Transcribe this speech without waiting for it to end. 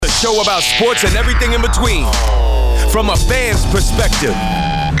show about sports and everything in between. From a fan's perspective,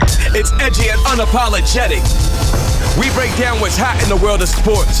 it's edgy and unapologetic. We break down what's hot in the world of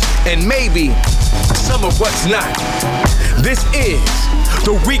sports and maybe some of what's not. This is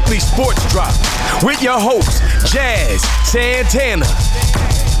the Weekly Sports Drop with your host, Jazz Santana.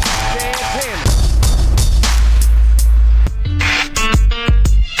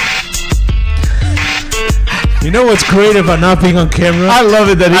 You know what's great about not being on camera? I love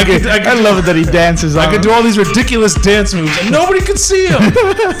it that he dances. I can do all these ridiculous dance moves and nobody can see them.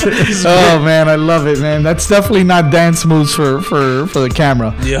 Oh man, I love it, man. That's definitely not dance moves for the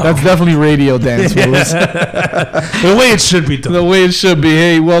camera. Yeah. That's definitely radio dance moves. The way it should be done. The way it should be.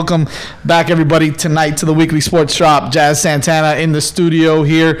 Hey, welcome back everybody tonight to the Weekly Sports Drop. Jazz Santana in the studio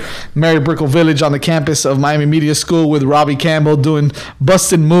here, Mary Brickell Village on the campus of Miami Media School with Robbie Campbell doing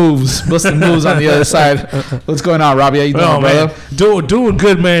busting moves on the other side. What's going on, Robbie? How you doing, brother? Doing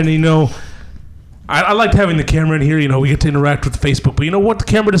good, man. You know, I liked having the camera in here. You know, we get to interact with Facebook. But you know what? The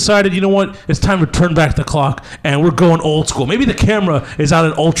camera decided, you know what? It's time to turn back the clock, and we're going old school. Maybe the camera is out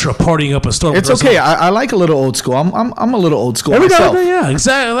at Ultra partying up a storm. It's okay. I like a little old school. I'm a little old school myself. Yeah,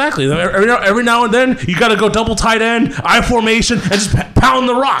 exactly. Every now and then, you got to go double tight end, I formation, and just pound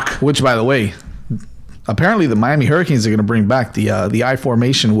the rock. Which, by the way, apparently the Miami Hurricanes are going to bring back the I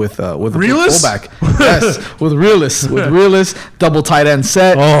formation with a fullback. Yes, with realist double tight end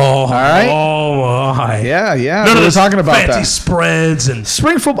set. Oh, all right. Oh my. Yeah. None of we're talking about fancy that spreads and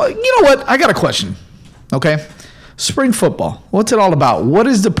spring football. You know what? I got a question. Okay, spring football. What's it all about? What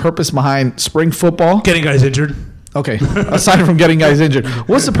is the purpose behind spring football? Getting guys injured. Okay, aside from getting guys injured,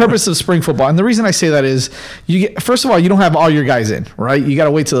 what's the purpose of spring football? And the reason I say that is, first of all, you don't have all your guys in, right? You got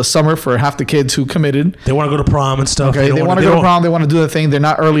to wait till the summer for half the kids who committed. They want to go to prom and stuff. Okay, they want to go to prom. They want to do the thing. They're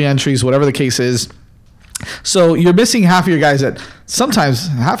not early entries, whatever the case is. So you're missing half of your guys that sometimes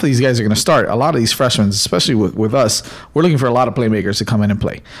half of these guys are going to start. A lot of these freshmen, especially with us, we're looking for a lot of playmakers to come in and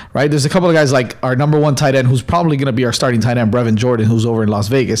play, right? There's a couple of guys like our number one tight end who's probably going to be our starting tight end, Brevin Jordan, who's over in Las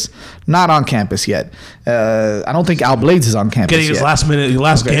Vegas, not on campus yet. I don't think Al Blades is on campus Getting his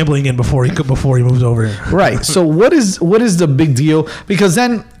last gambling in before he moves over here. Right. So what is the big deal? Because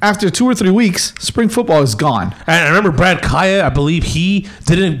then after 2 or 3 weeks, spring football is gone. And I remember Brad Kaya, I believe he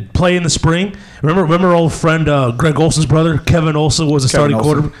didn't play in the spring. Remember our old friend Greg Olson's brother, Kevin Olson, was a starting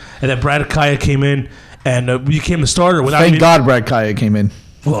quarterback, and then Brad Kaya came in and became the starter. Thank God Brad Kaya came in.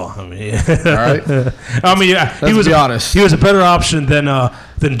 Well, I mean, all right. I mean, yeah, he was a better option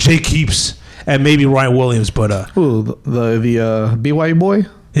than Jay Keeps and maybe Ryan Williams, but the BYU boy.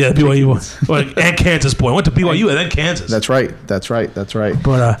 Yeah, BYU boy, and Kansas boy. Went to BYU and then Kansas. That's right.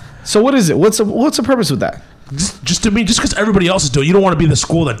 But so what is it? What's the purpose with that? Just because everybody else is doing it, you don't want to be the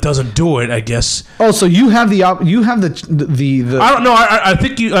school that doesn't do it, I guess. Oh, so you have the I don't know. I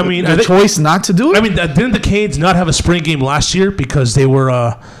think you. I mean, the choice not to do it. I mean, didn't the Canes not have a spring game last year because they were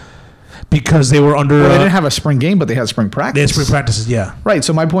under? Well, they didn't have a spring game, but they had spring practice. They had spring practices, yeah. Right.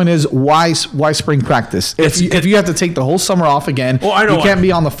 So my point is, why spring practice? If you have to take the whole summer off again, I know, you can't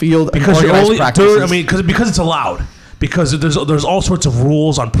be on the field because you're only practices. I mean, because it's allowed. Because there's all sorts of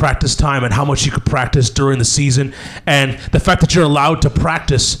rules on practice time and how much you could practice during the season, and the fact that you're allowed to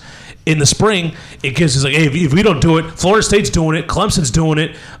practice in the spring, it gives us like, hey, if we don't do it, Florida State's doing it, Clemson's doing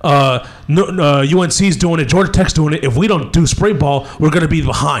it, UNC's doing it, Georgia Tech's doing it. If we don't do spring ball, we're going to be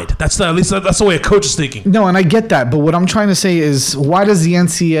behind. At least that's the way a coach is thinking. No, and I get that, but what I'm trying to say is, why does the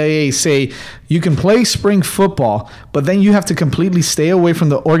NCAA say you can play spring football, but then you have to completely stay away from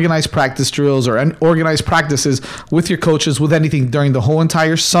the organized practice drills or organized practices with your coaches with anything during the whole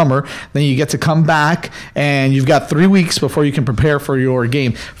entire summer? Then you get to come back and you've got 3 weeks before you can prepare for your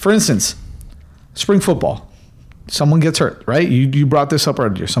game. For instance, spring football, someone gets hurt, right? You brought this up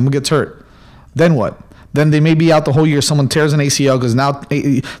earlier. Someone gets hurt. Then what? Then they may be out the whole year. Someone tears an ACL, because now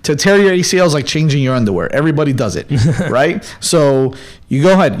to tear your ACL is like changing your underwear. Everybody does it, right? So you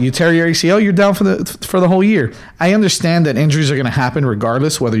go ahead, you tear your ACL, you're down for the whole year. I understand that injuries are going to happen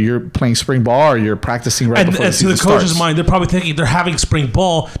regardless whether you're playing spring ball or you're practicing right before the season starts. And to the coach's mind, they're probably thinking they're having spring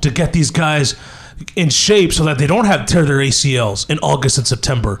ball to get these guys in shape so that they don't have to tear their ACLs in August and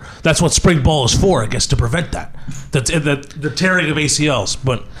September. That's what spring ball is for, I guess, to prevent that. The tearing of ACLs.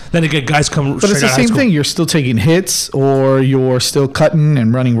 But then again, guys come straight out of high school. But it's the same thing. You're still taking hits, or you're still cutting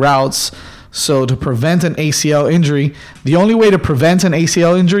and running routes. So to prevent an ACL injury, the only way to prevent an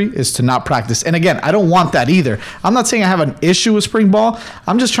ACL injury is to not practice. And again, I don't want that either. I'm not saying I have an issue with spring ball.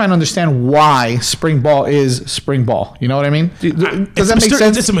 I'm just trying to understand why spring ball is spring ball. You know what I mean? Does that make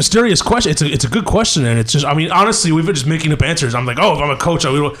sense? It's a mysterious question. It's a good question, and it's just, I mean, honestly, we've been just making up answers. I'm like, oh, if I'm a coach,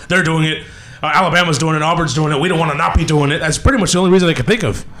 they're doing it. Alabama's doing it, Auburn's doing it. We don't want to not be doing it. That's pretty much the only reason I can think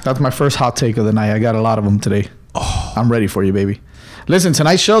of. That's my first hot take of the night. I got a lot of them today. Oh. I'm ready for you, baby. Listen,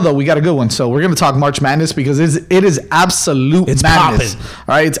 tonight's show, though, we got a good one. So we're going to talk March Madness because it is absolute madness. Popping. All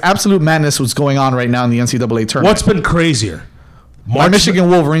right, it's absolute madness what's going on right now in the NCAA tournament. What's been crazier? Our Michigan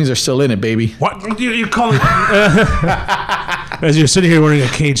Wolverines are still in it, baby. What? You call it... As you're sitting here wearing a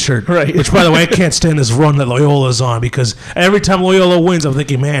Cade shirt. Right. Which, by the way, I can't stand this run that Loyola's on because every time Loyola wins, I'm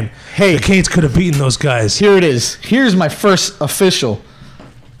thinking, man, the Canes could have beaten those guys. Here it is. Here's my first official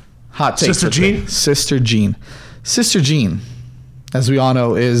hot take. Sister Jean? Sister Jean. Sister Jean, as we all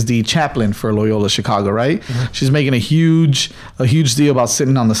know, is the chaplain for Loyola Chicago, right? Mm-hmm. She's making a huge deal about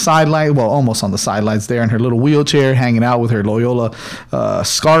sitting on the sideline, well, almost on the sidelines there in her little wheelchair, hanging out with her Loyola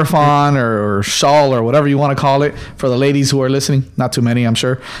scarf on or shawl or whatever you want to call it for the ladies who are listening. Not too many, I'm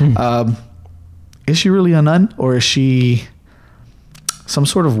sure. Mm-hmm. Is she really a nun or is she some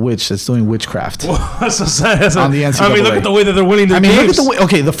sort of witch that's doing witchcraft on the NCAA? I mean, look at the way that they're winning their games.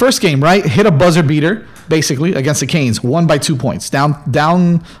 Look at the first game, right? Hit a buzzer beater, basically, against the Canes. Won by 2 points. Down,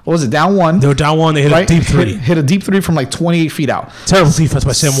 what was it? Down one. They were down one. They hit a deep three. Hit a deep three from like 28 feet out. Terrible defense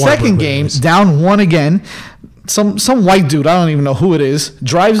by Sam Warner. Second game, down one again. Some white dude, I don't even know who it is,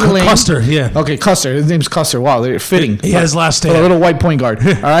 drives the lane. Custer, yeah. Okay, Custer. His name's Custer. Wow, they're fitting. He had his last stand. A little white point guard.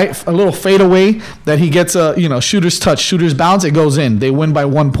 All right, a little fadeaway that he gets a shooter's touch, shooter's bounce. It goes in. They win by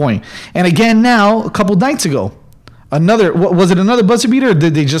 1 point. And again now, a couple nights ago, was it another buzzer beater or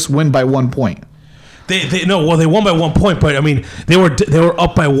did they just win by 1 point? They won by 1 point, but I mean they were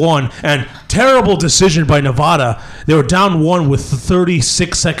up by one, and terrible decision by Nevada. They were down one with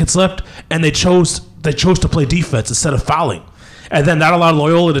 36 seconds left, and they chose to play defense instead of fouling. And then that allowed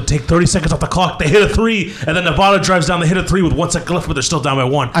Loyola to take 30 seconds off the clock. They hit a three, and then Nevada drives down. They hit a three with 1 second left, but they're still down by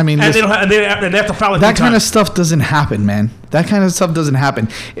one. I mean, and they have to foul it. That kind of stuff doesn't happen, man. That kind of stuff doesn't happen.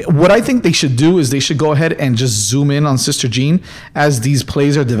 What I think they should do is they should go ahead and just zoom in on Sister Jean as these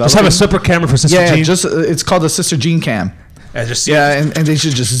plays are developing. Just have a separate camera for Sister Jean. Yeah, it's called the Sister Jean cam. And they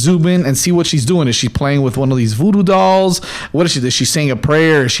should just zoom in and see what she's doing. Is she playing with one of these voodoo dolls? What is she? Is she saying a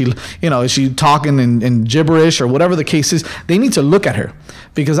prayer? Is she talking in gibberish or whatever the case is? They need to look at her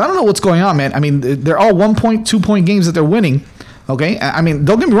because I don't know what's going on, man. I mean, they're all 1 point, 2 point games that they're winning. Okay, I mean,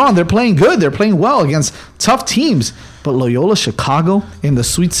 don't get me wrong. They're playing good. They're playing well against tough teams. But Loyola Chicago in the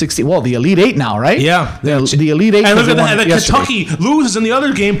Sweet 16, well, the Elite Eight now, right? Yeah, the Elite Eight. And look at that. And Kentucky loses in the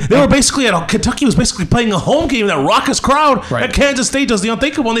other game. Kentucky was basically playing a home game in that raucous crowd. Right. And Kansas State does the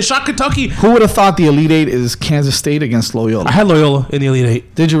unthinkable, and they shot Kentucky. Who would have thought the Elite Eight is Kansas State against Loyola? I had Loyola in the Elite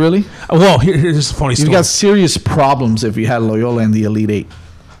Eight. Did you really? Well, here's a funny story. You've got serious problems if you had Loyola in the Elite Eight.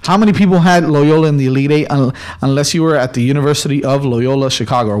 How many people had Loyola in the Elite Eight unless you were at the University of Loyola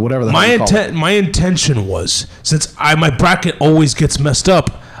Chicago or whatever the hell you call it? My intention was, since my bracket always gets messed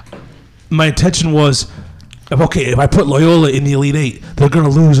up, my intention was, if I put Loyola in the Elite Eight, they're going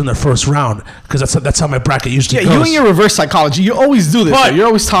to lose in their first round because that's how my bracket usually goes. You and your reverse psychology, you always do this. You're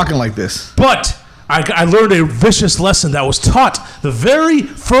always talking like this. But I learned a vicious lesson that was taught the very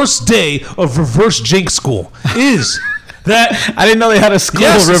first day of reverse jinx school is... That I didn't know they had a school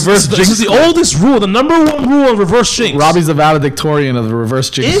of reverse jinx. This is the oldest rule, the number one rule of reverse jinx. Robbie's the valedictorian of the reverse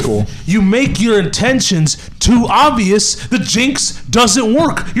jinx school. You make your intentions too obvious, the jinx doesn't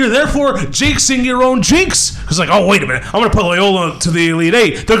work. You're therefore jinxing your own jinx. It's like, oh, wait a minute, I'm going to put Loyola to the Elite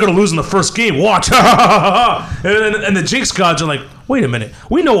Eight. They're going to lose in the first game. Watch. and the jinx gods are like, wait a minute,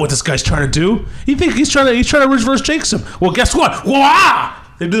 we know what this guy's trying to do. You think he's trying to reverse jinx him? Well, guess what? Wah!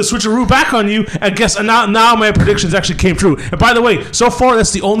 They do the switcheroo back on you, and now my predictions actually came true. And by the way, so far that's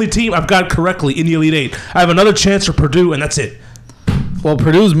the only team I've got correctly in the Elite Eight. I have another chance for Purdue, and that's it. Well,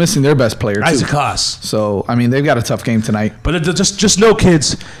 Purdue's missing their best player too. Isaac Haas. So I mean, they've got a tough game tonight. But just know,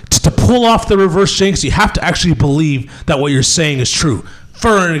 kids, to pull off the reverse jinx, you have to actually believe that what you're saying is true.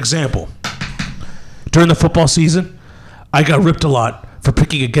 For an example, during the football season, I got ripped a lot for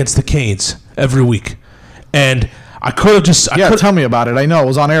picking against the Canes every week, and I could have just... tell me about it. I know. I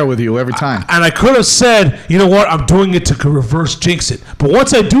was on air with you every time. And I could have said, you know what? I'm doing it to reverse jinx it. But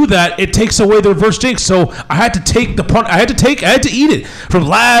once I do that, it takes away the reverse jinx. So I had to take the punt. I had to eat it. From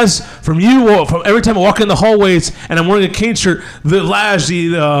Laz, from you, from every time I walk in the hallways and I'm wearing a Cane shirt, the Laz,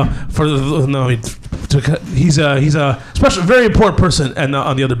 he's a special, very important person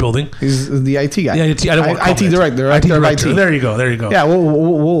on the other building. He's the IT guy. Yeah, IT director. There you go. Yeah,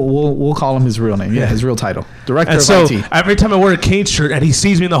 we'll call him his real name. Yeah, his real title. Director of IT. Every time I wear a Cane shirt and he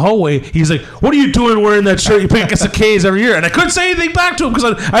sees me in the hallway, he's like, "What are you doing wearing that shirt? You pick against the Canes every year." And I couldn't say anything back to him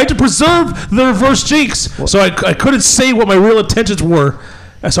because I had to preserve the reverse jinx. So I couldn't say what my real intentions were.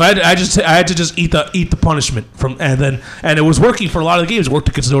 So I had to just eat the punishment and it was working for a lot of the games. It worked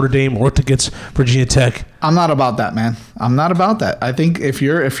against Notre Dame, worked against Virginia Tech. I'm not about that, man. I'm not about that. I think if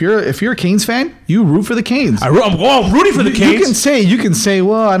you're a Canes fan, you root for the Canes. I'm rooting for the Canes. You can say,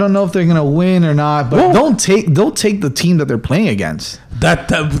 well, I don't know if they're gonna win or not, but don't take the team that they're playing against.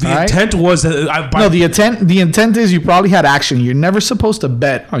 The intent was that the intent is you probably had action. You're never supposed to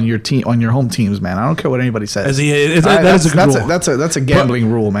bet on your team, on your home teams, man. I don't care what anybody says. That's a good rule. That's a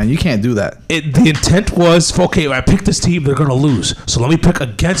gambling rule, man. You can't do that. The intent was, okay, I picked this team, they're going to lose. So let me pick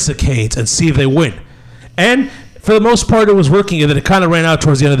against the Canes and see if they win. And for the most part, it was working, and then it kind of ran out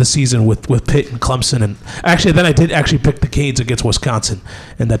towards the end of the season with Pitt and Clemson. And actually, then I did actually pick the Canes against Wisconsin,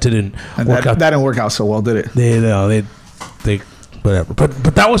 and that didn't work out. That didn't work out so well, did it? They whatever.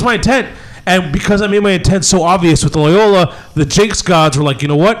 But that was my intent. And because I made my intent so obvious with Loyola, the jinx gods were like, you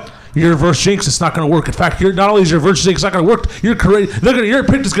know what? Your reverse jinx, it's not going to work. In fact, not only is your reverse jinx not going to work, your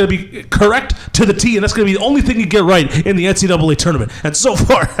pick is going to be correct to the T, and that's going to be the only thing you get right in the NCAA tournament. And so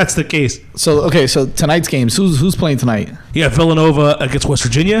far, that's the case. So tonight's games, who's playing tonight? You got Villanova against West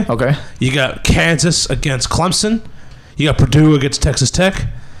Virginia. Okay. You got Kansas against Clemson. You got Purdue against Texas Tech,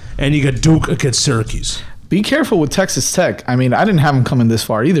 and you got Duke against Syracuse. Be careful with Texas Tech. I mean, I didn't have them coming this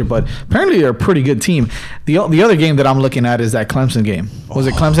far either, but apparently they're a pretty good team. The other game that I'm looking at is that Clemson game. Was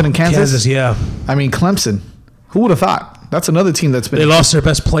it Clemson and Kansas? Kansas, yeah. I mean, Clemson. Who would have thought? That's another team that's been. They lost their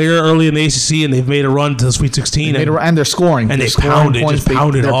best player early in the ACC, and they've made a run to the Sweet 16. And they're scoring. And they're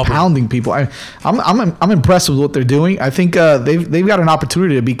pounded They're Auburn. pounding people. I'm impressed with what they're doing. I think they've got an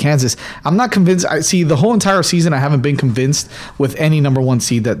opportunity to beat Kansas. I'm not convinced. I see the whole entire season. I haven't been convinced with any number one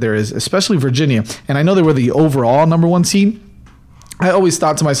seed that there is, especially Virginia. And I know they were the overall number one seed. I always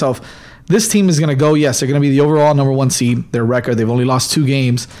thought to myself, this team is going to go, yes, they're going to be the overall number one seed. Their record, they've only lost 2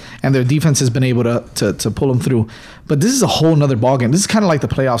 games, and their defense has been able to pull them through. But this is a whole nother ballgame. This is kind of like the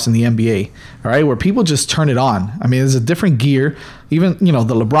playoffs in the NBA, all right, where people just turn it on. I mean, there's a different gear. Even,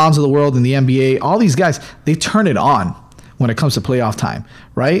 the LeBrons of the world in the NBA, all these guys, they turn it on when it comes to playoff time,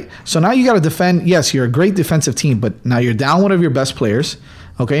 right? So now you got to defend. Yes, you're a great defensive team, but now you're down one of your best players.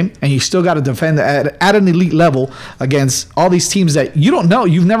 Okay, and you still got to defend at an elite level against all these teams that you don't know.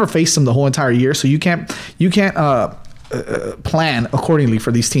 You've never faced them the whole entire year, so you can't plan accordingly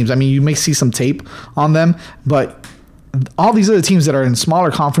for these teams. I mean, you may see some tape on them, but all these other teams that are in smaller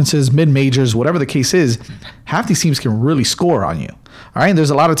conferences, mid-majors, whatever the case is, half these teams can really score on you. All right, and there's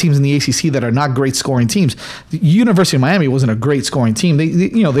a lot of teams in the ACC that are not great scoring teams. The University of Miami wasn't a great scoring team.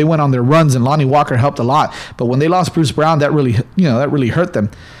 They went on their runs, and Lonnie Walker helped a lot. But when they lost Bruce Brown, that really hurt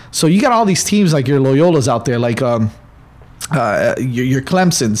them. So you got all these teams like your Loyolas out there, like your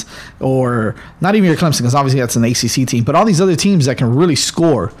Clemsons, or not even your Clemson, because obviously that's an ACC team. But all these other teams that can really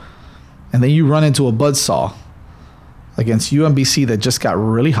score, and then you run into a buzzsaw against UMBC that just got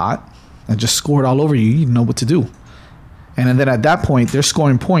really hot and just scored all over you. You didn't know what to do. And then at that point, they're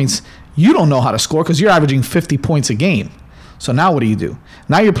scoring points. You don't know how to score because you're averaging 50 points a game. So now what do?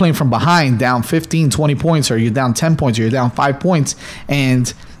 Now you're playing from behind, down 15, 20 points, or you're down 10 points, or you're down 5 points.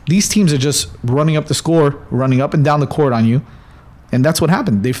 And these teams are just running up the score, running up and down the court on you. And that's what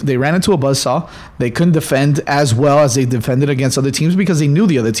happened. They ran into a buzzsaw. They couldn't defend as well as they defended against other teams because they knew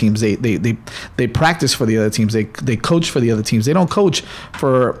the other teams. They practiced for the other teams. They coach for the other teams. They don't coach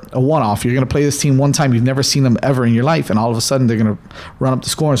for a one-off. You're going to play this team one time. You've never seen them ever in your life. And all of a sudden, they're going to run up the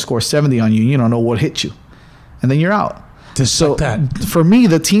score and score 70 on you. You don't know what hit you. And then you're out. Just like that. For me,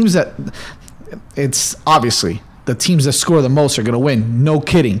 the teams that it's obviously – the teams that score the most are going to win. No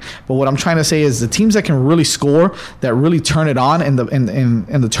kidding. But what I'm trying to say is the teams that can really score, that really turn it on in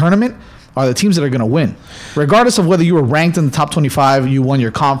the tournament, are the teams that are going to win. Regardless of whether you were ranked in the top 25, you won your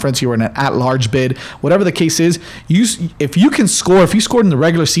conference, you were in an at-large bid, whatever the case is, if you can score, if you scored in the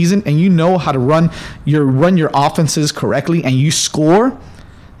regular season and you know how to run your offenses correctly and you score,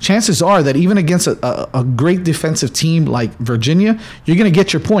 chances are that even against a great defensive team like Virginia, you're going to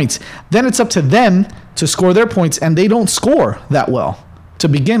get your points. Then it's up to them to score their points, and they don't score that well to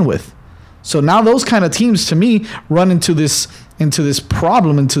begin with. So now those kind of teams, to me, run into this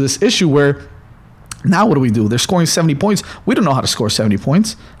problem, into this issue where now what do? They're scoring 70 points. We don't know how to score 70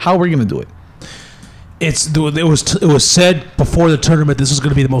 points. How are we going to do it? It was said before the tournament this is going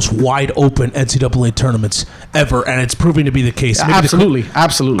to be the most wide open NCAA tournaments ever, and it's proving to be the case. Absolutely.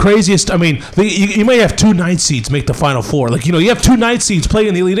 Craziest. I mean, you may have 2 9 seeds make the Final Four. Like, you have 2 9 seeds playing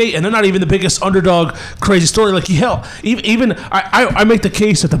in the Elite Eight, and they're not even the biggest underdog. Crazy story. Like, hell, even I make the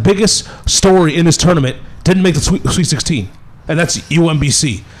case that the biggest story in this tournament didn't make the Sweet 16, and that's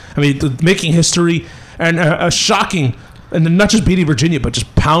UMBC. I mean, making history and a shocking And then not just beating Virginia, but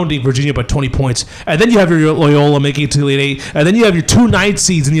just pounding Virginia by 20 points. And then you have your Loyola making it to the Elite Eight. And then you have your 2 9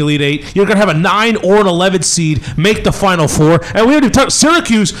 seeds in the Elite Eight. You're going to have a 9 or an 11 seed make the Final Four. And we already talked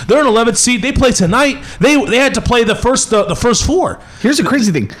Syracuse. They're an 11 seed. They play tonight. They had to play the first 4. Here's the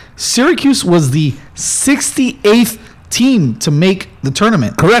crazy thing: Syracuse was the 68th team to make the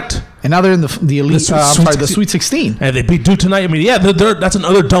tournament. Correct. And now they're in the elite. The Sweet 16. And they beat Duke tonight. I mean, yeah, that's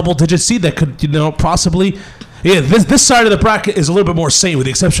another double-digit seed that could, possibly. Yeah, this side of the bracket is a little bit more sane, with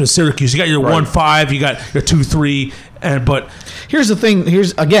the exception of Syracuse. You got your 1-5, you got your 2-3, but here's the thing.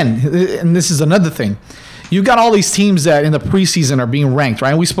 And this is another thing. You've got all these teams that in the preseason are being ranked, right?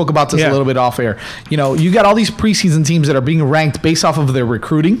 And we spoke about this a little bit off air. You got all these preseason teams that are being ranked based off of their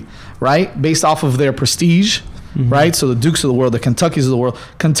recruiting, right? Based off of their prestige. Mm-hmm. Right, so the Dukes of the world, the Kentuckys of the world.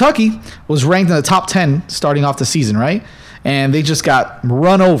 Kentucky was ranked in the top 10 starting off the season, right? And they just got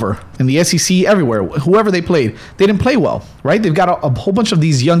run over in the SEC everywhere. Whoever they played, they didn't play well, right? They've got a whole bunch of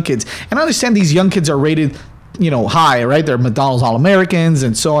these young kids, and I understand these young kids are rated, high, right? They're McDonald's All-Americans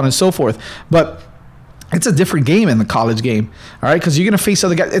and so on and so forth, but it's a different game in the college game, all right? Because you're going to face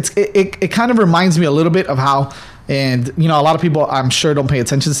other guys. It kind of reminds me a little bit of how. And, a lot of people, I'm sure, don't pay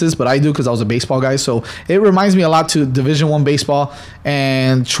attention to this, but I do because I was a baseball guy. So it reminds me a lot to Division I baseball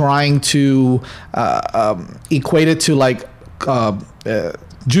and trying to equate it to like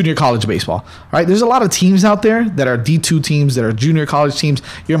junior college baseball. Right? There's a lot of teams out there that are D2 teams, that are junior college teams.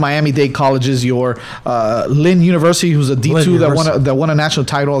 Your Miami-Dade colleges, your Lynn University, who's a D2 that won a national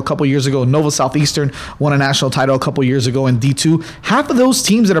title a couple years ago. Nova Southeastern won a national title a couple years ago in D2. Half of those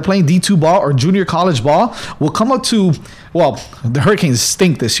teams that are playing D2 ball or junior college ball will come up to, well, the Hurricanes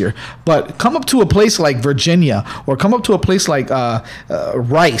stink this year, but come up to a place like Virginia or come up to a place like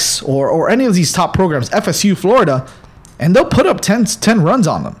Rice or any of these top programs, FSU, Florida, and they'll put up 10 runs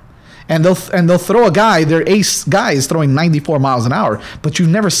on them. And they'll throw a guy, their ace guy is throwing 94 miles an hour, but you've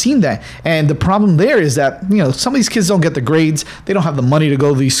never seen that. And the problem there is that, some of these kids don't get the grades, they don't have the money to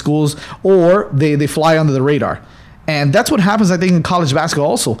go to these schools, or they fly under the radar. And that's what happens, I think, in college basketball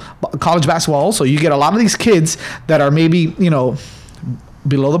also. You get a lot of these kids that are maybe,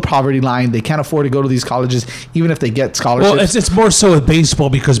 below the poverty line. They can't afford to go to these colleges, even if they get scholarships. Well, it's more so with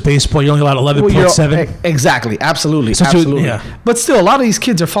baseball, because baseball, you're only allowed 11.7. Exactly. Absolutely. So absolutely. Yeah. But still, a lot of these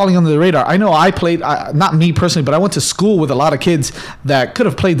kids are falling under the radar. I know I played, not me personally, but I went to school with a lot of kids that could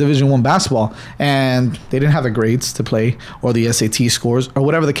have played Division I basketball, and they didn't have the grades to play or the SAT scores or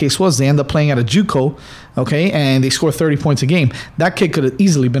whatever the case was. They end up playing at a JUCO, okay, and they score 30 points a game. That kid could have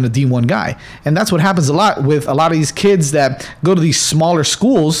easily been a D1 guy. And that's what happens a lot with a lot of these kids that go to these smaller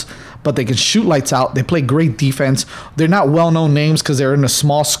schools, but they can shoot lights out. They play great defense. They're not well-known names because they're in a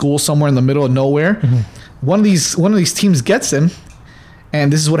small school somewhere in the middle of nowhere. Mm-hmm. One of these teams gets them,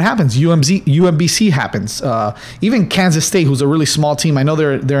 and this is what happens. UMBC happens. Even Kansas State, who's a really small team. I know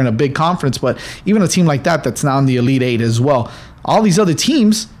they're in a big conference, but even a team like that's now in the Elite Eight as well. All these other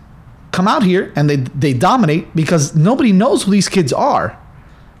teams come out here and they dominate because nobody knows who these kids are,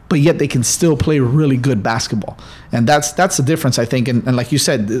 but yet they can still play really good basketball. And that's the difference, I think. And like you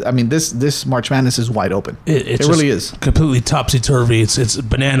said, I mean, this March Madness is wide open. It really is. Completely topsy-turvy. It's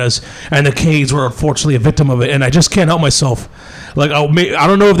bananas. And the Canes were unfortunately a victim of it. And I just can't help myself. Like, I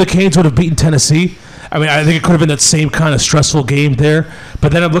don't know if the Canes would have beaten Tennessee. I mean, I think it could have been that same kind of stressful game there.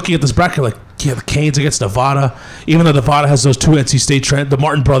 But then I'm looking at this bracket like, yeah, the Canes against Nevada. Even though Nevada has those two NC State the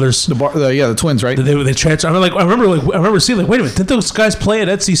Martin brothers. The twins, right? They transferred. I remember seeing like, wait a minute, didn't those guys play at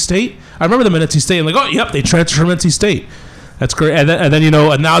NC State? I remember them at NC State. I'm like, oh, yep, they transferred from NC State. That's great. And then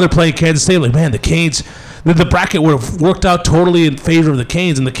and now they're playing Kansas State. Like, man, the Canes. The bracket would have worked out totally in favor of the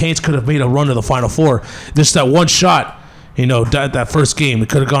Canes, and the Canes could have made a run to the Final Four. Just that one shot. That first game, it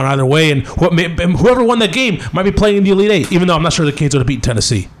could have gone either way, and whoever won that game might be playing in the Elite Eight, even though I'm not sure the Canes would have beaten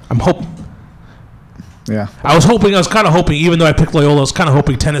Tennessee. I'm hoping. Yeah. I was kind of hoping, even though I picked Loyola, I was kind of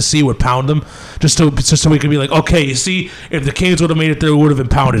hoping Tennessee would pound them, just so we could be like, okay, you see, if the Canes would have made it there, it would have been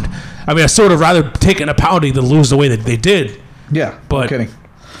pounded. I mean, I still would have rather taken a pounding than lose the way that they did. Yeah, but no kidding.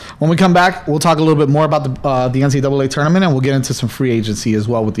 When we come back, we'll talk a little bit more about the NCAA tournament, and we'll get into some free agency as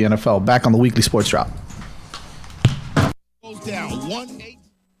well with the NFL. Back on the Weekly Sports Drop.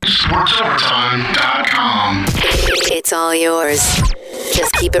 SportsOvertime.com. It's all yours.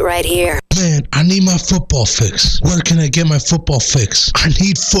 Just keep it right here. Man, I need my football fix. Where can I get my football fix? I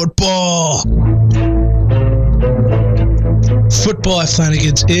need football. Football at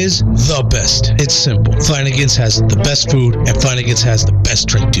Flanagan's is the best. It's simple. Flanagan's has the best food, and Flanagan's has the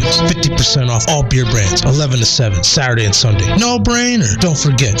best drink deals. 50% off all beer brands, 11 to 7, Saturday and Sunday. No brainer. Don't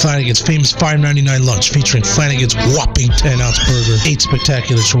forget Flanagan's famous $5.99 lunch featuring Flanagan's whopping 10-ounce burger, 8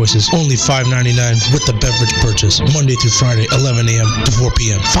 spectacular choices, only $5.99 with the beverage purchase, Monday through Friday, 11 a.m. to 4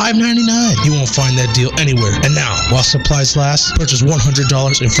 p.m. $5.99. You won't find that deal anywhere. And now, while supplies last, purchase $100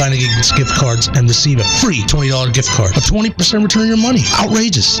 in Flanagan's gift cards and receive a free $20 gift card. A 20% return on your money.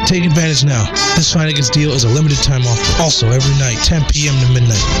 Outrageous. Take advantage now. This Flanagan's deal is a limited time offer. Also, every night, 10 p.m. to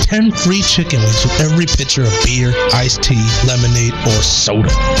midnight, 10 free chicken wings with every pitcher of beer, iced tea, lemonade, or soda.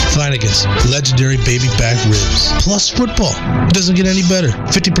 Flanagan's legendary baby back ribs. Plus football. It doesn't get any better.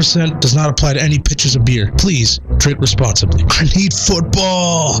 50% does not apply to any pitchers of beer. Please drink responsibly. I need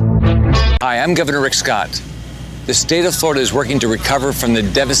football. Hi, I'm Governor Rick Scott. The state of Florida is working to recover from the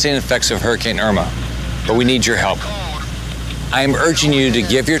devastating effects of Hurricane Irma, but we need your help. I am urging you to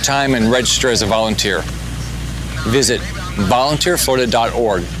give your time and register as a volunteer. Visit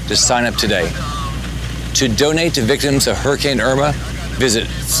volunteerflorida.org to sign up today. To donate to victims of Hurricane Irma, visit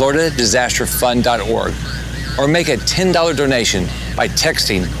floridadisasterfund.org or make a $10 donation by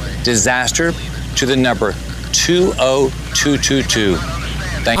texting disaster to the number 20222.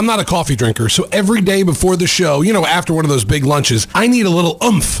 I'm not a coffee drinker, so every day before the show, after one of those big lunches, I need a little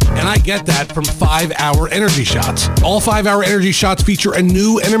oomph, and I get that from 5-Hour Energy Shots. All 5-Hour Energy Shots feature a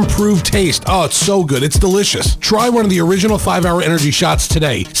new and improved taste. Oh, it's so good. It's delicious. Try one of the original 5-Hour Energy Shots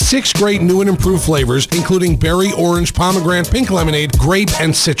today. 6 great new and improved flavors, including berry, orange, pomegranate, pink lemonade, grape,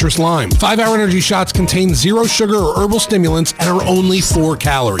 and citrus lime. 5-Hour Energy Shots contain 0 sugar or herbal stimulants and are only 4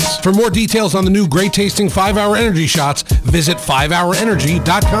 calories. For more details on the new great-tasting 5-Hour Energy Shots, visit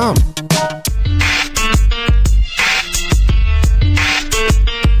 5hourenergy.com.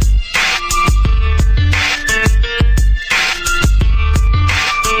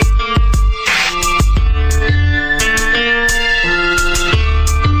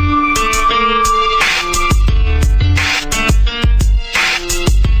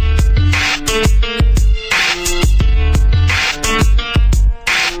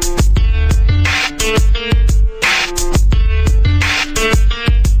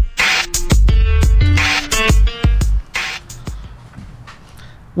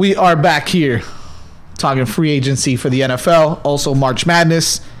 We are back here talking free agency for the NFL, also March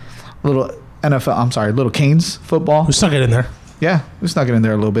Madness, little Canes football. We snuck it in there. Yeah, we snuck it in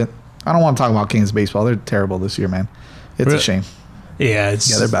there a little bit. I don't want to talk about Canes baseball. They're terrible this year, man. It's a shame. Yeah,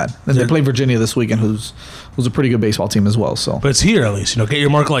 they're bad. And they play Virginia this weekend, who's a pretty good baseball team as well. So, but it's here at least. Get your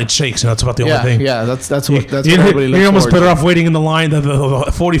Marklight shakes, and that's about the only thing. Yeah, that's what everybody looks You almost forward better to. off waiting in the line, the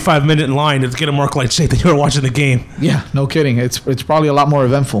 45-minute line to get a Marklight shake than you were watching the game. Yeah, no kidding. It's probably a lot more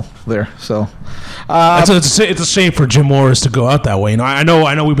eventful there. So, it's a shame for Jim Morris to go out that way. I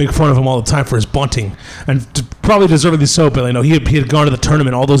know we make fun of him all the time for his bunting, and probably deservedly so. But he had gone to the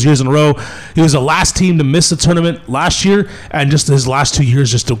tournament all those years in a row. He was the last team to miss the tournament last year, and just his last 2 years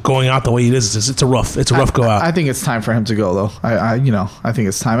just going out the way it is. It's a rough go out. I think it's time for him to go though. I think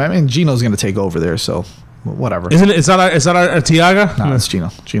it's time. I mean, Gino's going to take over there, so whatever. Isn't it? Is that Tiaga? No, it's Gino.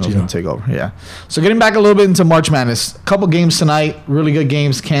 Gino's going to take over. Yeah. So getting back a little bit into March Madness, a couple games tonight, really good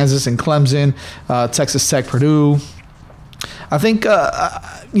games. Kansas and Clemson, Texas Tech, Purdue. I think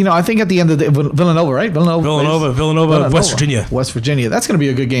at the end of the day, Villanova, right? Villanova, West Virginia. West Virginia. That's going to be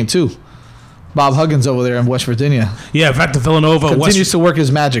a good game too. Bob Huggins over there in West Virginia. Yeah, in fact, the Villanova continues to work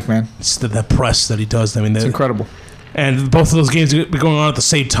his magic, man. It's the press that he does. I mean, it's incredible. And both of those games are going on at the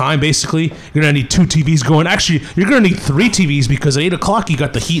same time, basically. You're going to need 2 TVs going. Actually, you're going to need 3 TVs because at 8 o'clock you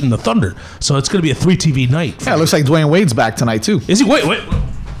got the Heat and the Thunder. So it's going to be a 3-TV night. Yeah, it looks like Dwayne Wade's back tonight, too. Is he? Wait.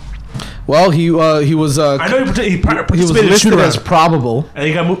 Well, he was... I know he was listed as probable. And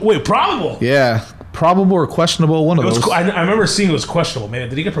he got probable? Yeah. Probable or questionable, one of those. I remember seeing it was questionable. Man,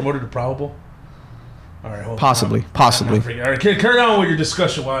 did he get promoted to probable? All right, hold Possibly. on. All right, carry on with your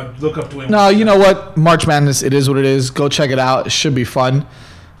discussion while I look up Dwayne. No, you know what? March Madness, it is what it is. Go check it out. It should be fun.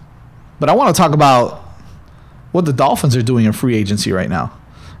 But I want to talk about what the Dolphins are doing in free agency right now.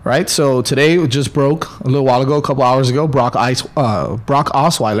 Right? So today it just broke a little while ago, a couple hours ago. Brock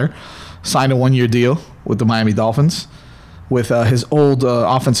Osweiler signed a 1-year deal with the Miami Dolphins with his old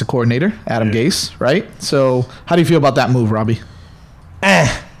offensive coordinator, Adam Gase. Right? So how do you feel about that move, Robbie?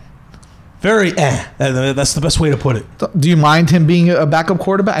 Very That's the best way to put it. Do you mind him being a backup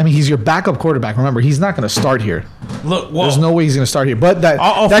quarterback? I mean, he's your backup quarterback. Remember, he's not going to start here. Look, there's no way he's going to start here. But that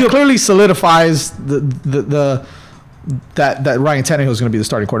clearly solidifies that Ryan Tannehill is going to be the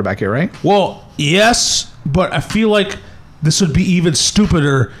starting quarterback here, right? Well, yes, but I feel like this would be even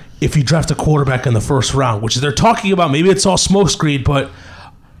stupider if you draft a quarterback in the first round, which they're talking about. Maybe it's all smokescreen, but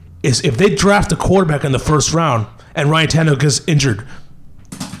if they draft a quarterback in the first round and Ryan Tannehill gets injured,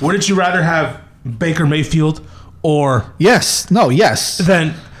 wouldn't you rather have Baker Mayfield or yes,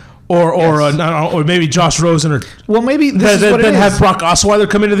 then or maybe Josh Rosen or maybe this is what it is. Have Brock Osweiler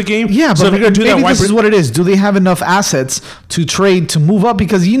come into the game. Yeah, but so if you're gonna do maybe that, this is what it is. Do they have enough assets to trade to move up?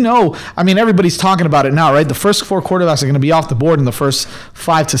 Because everybody's talking about it now, right? The first 4 quarterbacks are going to be off the board in the first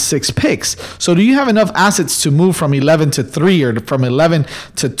 5 to 6 picks. So do you have enough assets to move from 11 to 3 or from 11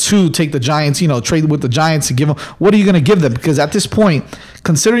 to 2? Take the Giants, trade with the Giants to give them. What are you going to give them? Because at this point,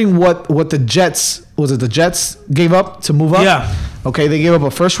 considering what the Jets the Jets gave up to move up? Yeah. Okay, they gave up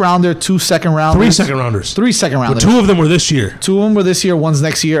a first rounder, 2 second rounders. 3 second rounders. 3 second rounders. Well, 2 of them were this year. 2 of them were this year. One's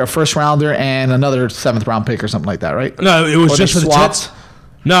next year, a first rounder, and another 7th round pick or something like that, right? No, it was just for the Jets.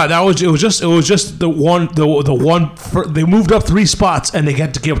 No, it was just the one. They moved up 3 spots and they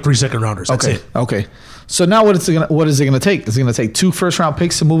had to give up 3 second rounders. That's it. Okay. So now what is it going to take? Is it going to take 2 first round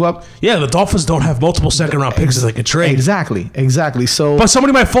picks to move up? Yeah, the Dolphins don't have multiple second round picks that they could trade. Exactly. So, but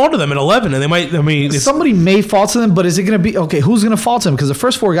somebody might fall to them at 11, and they might. Somebody may fall to them, but is it going to be okay? Who's going to fall to them? Because the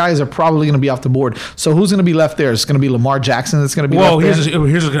first 4 guys are probably going to be off the board. So who's going to be left there? It's going to be Lamar Jackson. That's going to be. Well, here's what's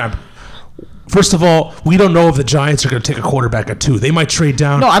going to happen. First of all, we don't know if the Giants are going to take a quarterback at 2. They might trade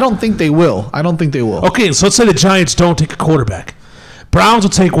down. No, I don't think they will. Okay, so let's say the Giants don't take a quarterback. Browns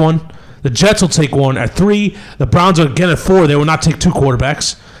will take one. The Jets will take one at 3. The Browns will again at 4. They will not take 2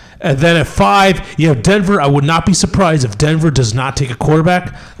 quarterbacks. And then at 5, you have Denver. I would not be surprised if Denver does not take a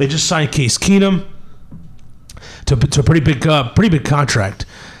quarterback. They just signed Case Keenum to a pretty big contract.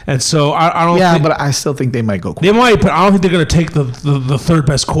 And so I don't. Yeah, but I still think they might go. They might, but I don't think they're going to take the third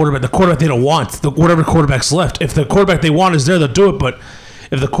best quarterback. The quarterback they don't want. Whatever quarterback's left. If the quarterback they want is there, they'll do it. But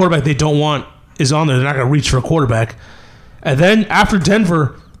if the quarterback they don't want is on there, they're not going to reach for a quarterback. And then after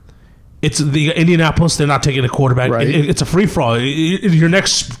Denver, it's the Indianapolis. They're not taking a quarterback. Right. It's a free for all. Your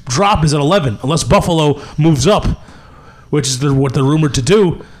next drop is at 11, unless Buffalo moves up, which is what they're rumored to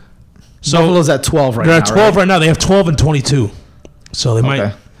do. So Buffalo's at 12 right now. They're at 12 right now. They have 12 and 22. So they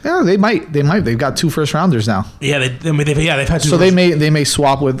might. Yeah, they might. They've got 2 first rounders now. Yeah, they've had 2. So they may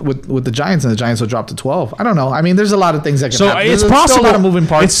swap with the Giants, and the Giants will drop to 12. I don't know. I mean, there's a lot of things that can happen. It's possible. Still a lot of moving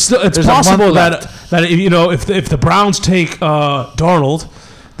parts. It's possible that if the Browns take Darnold,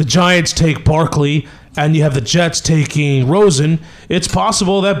 the Giants take Barkley, and you have the Jets taking Rosen, it's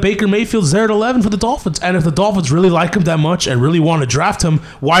possible that Baker Mayfield's there at 11 for the Dolphins. And if the Dolphins really like him that much and really want to draft him,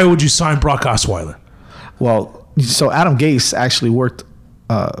 why would you sign Brock Osweiler? Well, so Adam Gase actually worked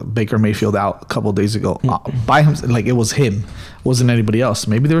Baker Mayfield out a couple of days ago by him. Like, it was him. It wasn't anybody else.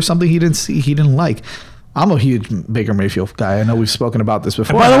 Maybe there was something he didn't see, he didn't like. I'm a huge Baker Mayfield guy. I know we've spoken about this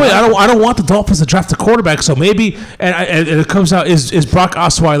before. And by the way, I don't want the Dolphins to draft a quarterback. So maybe, and it comes out, is Brock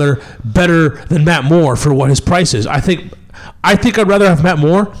Osweiler better than Matt Moore for what his price is? I think I'd rather have Matt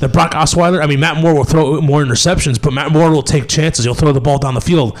Moore than Brock Osweiler. I mean, Matt Moore will throw more interceptions, but Matt Moore will take chances. He'll throw the ball down the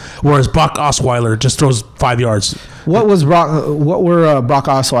field, whereas Brock Osweiler just throws 5 yards. What were Brock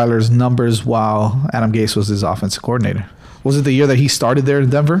Osweiler's numbers while Adam Gase was his offensive coordinator? Was it the year that he started there in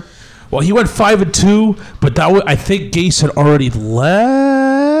Denver? Well, he went 5-2, but I think Gase had already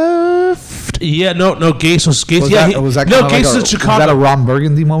left. Yeah, no, Gase was Gase. Gase was in Chicago. Was that a Ron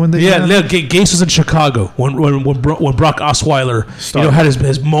Burgundy moment? Gase was in Chicago when Brock Osweiler had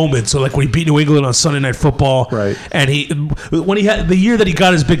his moment. So like when he beat New England on Sunday Night Football, right? And when he had the year that he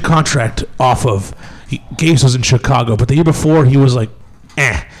got his big contract off of, Gase was in Chicago. But the year before, he was like,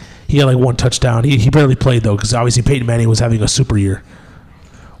 He had like 1 touchdown. He barely played though, because obviously Peyton Manning was having a super year.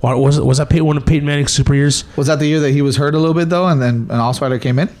 Was that one of Peyton Manning's super years? Was that the year that he was hurt a little bit though, and then Osweiler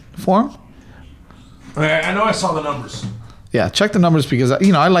came in for him? I know I saw the numbers. Yeah, check the numbers, because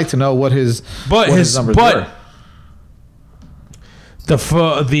I like to know what his numbers were.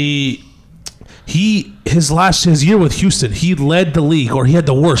 His year with Houston, he led the league, or he had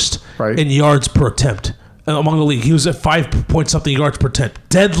the worst in yards per attempt among the league. He was at 5 point something yards per attempt,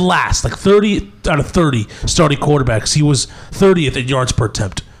 dead last, like 30 out of 30 starting quarterbacks. He was 30th in yards per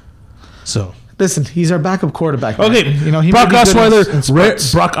attempt. So listen, he's our backup quarterback. Okay, Brock Osweiler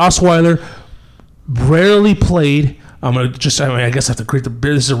rarely played. I guess I have to create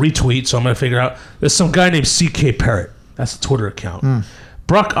this is a retweet, so I'm gonna figure out. There's some guy named CK Parrott. That's the Twitter account.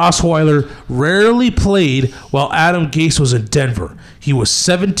 Brock Osweiler rarely played while Adam Gase was in Denver. He was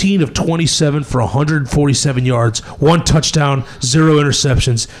 17 of 27 for 147 yards, 1 touchdown, 0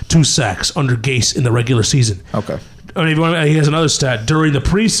 interceptions, 2 sacks under Gase in the regular season. Okay. He has another stat. During the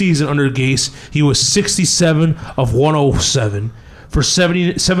preseason under Gase, he was 67 of 107 for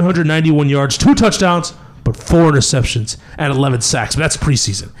 791 yards, 2 touchdowns, but 4 interceptions and 11 sacks. But that's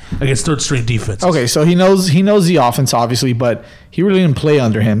preseason against third-string defense. Okay, so he knows the offense obviously, but he really didn't play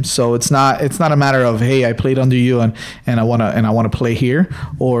under him. So it's not a matter of, hey, I played under you and I want to play here,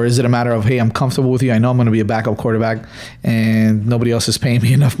 or is it a matter of, hey, I'm comfortable with you. I know I'm going to be a backup quarterback and nobody else is paying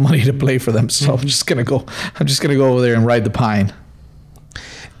me enough money to play for them. So I'm just going to go over there and ride the pine.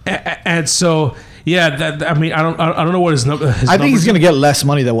 And so, yeah, I don't know what his number. I think he's going to get less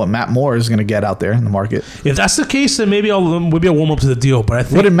money than what Matt Moore is going to get out there in the market. If that's the case, then maybe I'll warm up to the deal. But I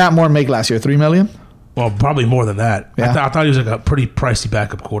think, what did Matt Moore make last year? $3 million? Well, probably more than that. Yeah. I thought he was like a pretty pricey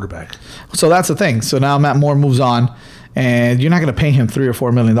backup quarterback. So that's the thing. So now Matt Moore moves on, and you're not going to pay him $3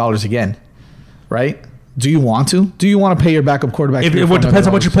 or $4 million again, right? Do you want to? Do you want to pay your backup quarterback? It depends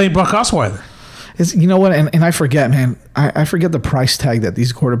how much you're paying Brock Osweiler. You know what? And I forget, man. I forget the price tag that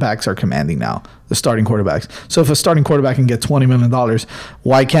these quarterbacks are commanding now, the starting quarterbacks. So if a starting quarterback can get $20 million,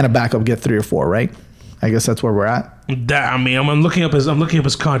 why can't a backup get 3 or 4, right? I guess that's where we're at. I'm looking up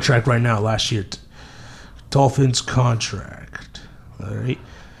his contract right now. Last year, Dolphins contract. All right.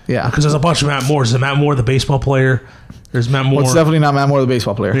 Yeah. Because there's a bunch of Matt Moores. Is it Matt Moore, the baseball player? There's Matt Moore. Well, it's definitely not Matt Moore, the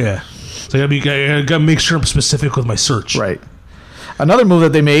baseball player. Yeah. So I gotta make sure I'm specific with my search. Right. Another move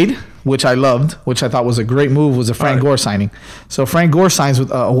that they made, which I loved, which I thought was a great move, was a Frank Gore signing. So Frank Gore signs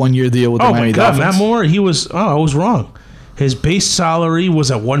with a 1-year deal with the Miami Dolphins. Matt Moore, I was wrong. His base salary was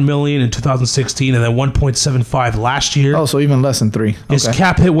at $1 million in 2016 and then 1.75 last year. Oh, so even less than 3. His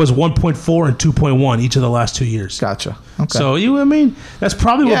cap hit was 1.4 and 2.1 each of the last 2 years. Gotcha. Okay. So that's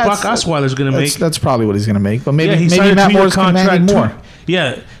probably what Brock Osweiler's going to make. That's probably what he's going to make. But maybe Matt Moore's commanding more.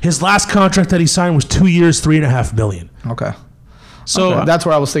 His last contract that he signed was 2 years, $3.5 million. Okay. So that's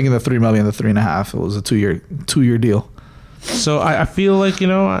where I was thinking the $3 million, the 3.5. It was a 2-year deal. So I feel like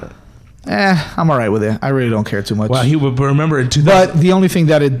I'm all right with it. I really don't care too much. Well, he would remember in 2000. But the only thing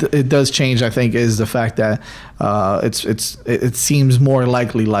that it does change, I think, is the fact that it seems more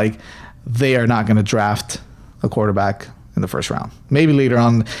likely like they are not going to draft a quarterback in the first round. Maybe later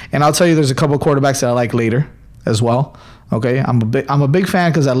on, and I'll tell you, there's a couple of quarterbacks that I like later as well. Okay, I'm a big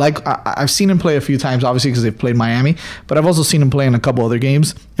fan because I've seen him play a few times, obviously because they've played Miami, but I've also seen him play in a couple other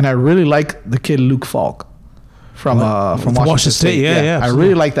games, and I really like the kid Luke Falk from Washington State. Yeah. I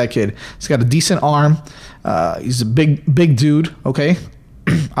really like that kid. He's got a decent arm. He's a big dude. Okay,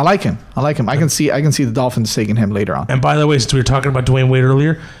 I like him. I can see the Dolphins taking him later on. And by the way, since we were talking about Dwayne Wade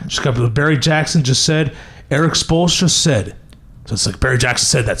earlier, just got Barry Jackson just said, Eric Spoelstra said. So it's like Barry Jackson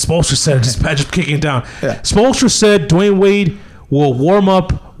said that. Spoelstra said, just kicking it down. Yeah. Spoelstra said Dwayne Wade will warm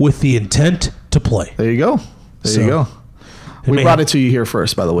up with the intent to play. There you go. You go. We brought it to you here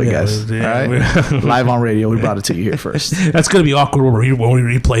first, by the way, guys. Yeah, all right? Live on radio, we brought it to you here first. That's going to be awkward when we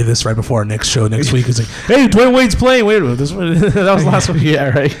replay this right before our next show next week. It's like, hey, Dwayne Wade's playing. Wait a minute. That was the last one. Yeah,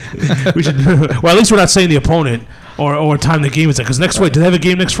 right. We should. Well, at least we're not saying the opponent or time the game is at. Because next week, do they have a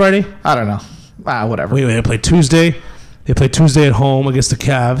game next Friday? I don't know. Whatever. Wait, they play Tuesday. They play Tuesday at home against the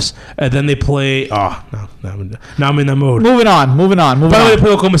Cavs, and then they play. Now I'm in that mode. Moving on. By the way, they play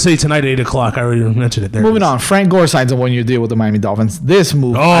Oklahoma City tonight at 8 o'clock. I already mentioned it there. Moving on. Frank Gore signs a 1-year deal with the Miami Dolphins. This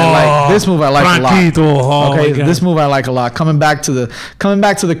move I like. This move I like Franquito. a lot. Okay, this move I like a lot. Coming back to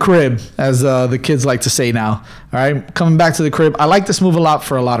the crib, as the kids like to say now. All right, coming back to the crib. I like this move a lot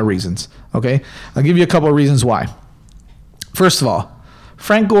for a lot of reasons. Okay, I'll give you a couple of reasons why. First of all,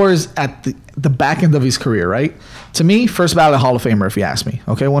 Frank Gore is at the back end of his career, right? To me, first ballot Hall of Famer, if you ask me.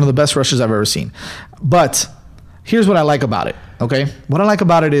 Okay, one of the best rushers I've ever seen. But here's what I like about it. Okay, what I like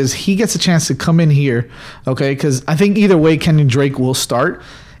about it is he gets a chance to come in here. Okay, because I think either way, Kenyon Drake will start.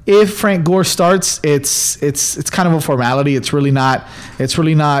 If Frank Gore starts, it's kind of a formality. It's really not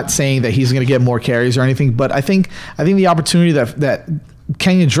saying that he's going to get more carries or anything. But I think the opportunity that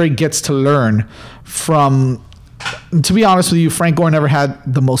Kenyon Drake gets to learn from. To be honest with you, Frank Gore never had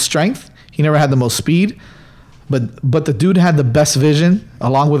the most strength. He never had the most speed. But the dude had the best vision,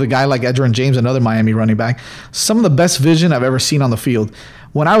 along with a guy like Edgerrin James, another Miami running back. Some of the best vision I've ever seen on the field.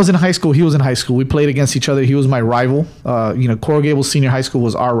 When I was in high school, he was in high school. We played against each other. He was my rival. Coral Gables Senior High School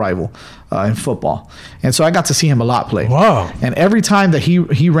was our rival in football. And so I got to see him a lot play. Wow. And every time that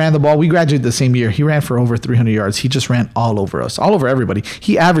he ran the ball, we graduated the same year. He ran for over 300 yards. He just ran all over us, all over everybody.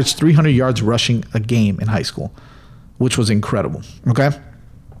 He averaged 300 yards rushing a game in high school, which was incredible. Okay?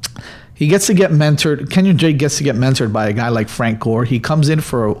 He gets to get mentored. Kenyon Drake gets to get mentored by a guy like Frank Gore. He comes in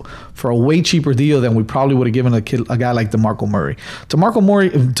for a way cheaper deal than we probably would have given a guy like DeMarco Murray.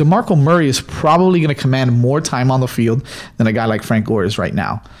 DeMarco Murray is probably going to command more time on the field than a guy like Frank Gore is right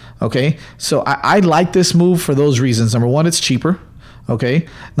now. Okay, so I like this move for those reasons. Number one, it's cheaper. Okay.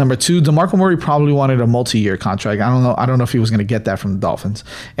 Number two, DeMarco Murray probably wanted a multi-year contract. I don't know if he was going to get that from the Dolphins.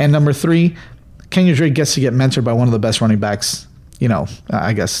 And number three, Kenyon Drake gets to get mentored by one of the best running backs,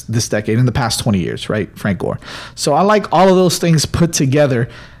 I guess this decade, in the past 20 years, right? Frank Gore. So I like all of those things put together,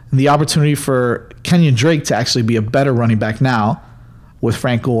 and the opportunity for Kenyon Drake to actually be a better running back now with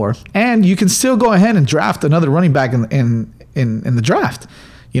Frank Gore. And you can still go ahead and draft another running back in the draft.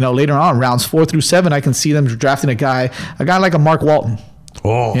 Later on, rounds 4 through 7, I can see them drafting a guy like a Mark Walton.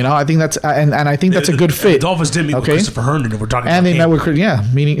 Oh, I think that's and I think that's a good fit. The Dolphins did meet with Christopher Herndon, and we're talking. And they met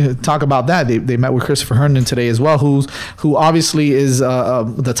with talk about that. They met with Christopher Herndon today as well, who obviously is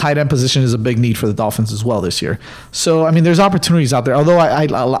the tight end position is a big need for the Dolphins as well this year. So I mean, there's opportunities out there. Although I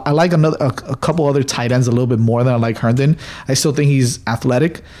like a couple other tight ends a little bit more than I like Herndon. I still think he's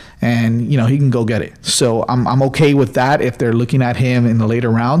athletic, and he can go get it. So I'm okay with that if they're looking at him in the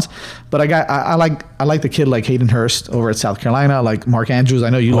later rounds. But I like the kid like Hayden Hurst over at South Carolina. I like Mark Andrews. I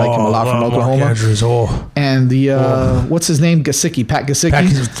know you like him a lot from Oklahoma. Mark Andrews, and the what's his name? Pat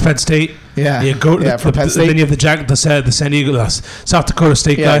Gesicki. Penn State. Yeah, from Penn State. Then you have the San Diego, South Dakota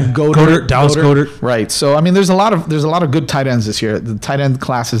State guy, Dallas Goedert. Right. So I mean, there's a lot of good tight ends this year. The tight end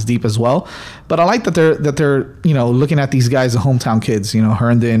class is deep as well. But I like that they're looking at these guys, the hometown kids,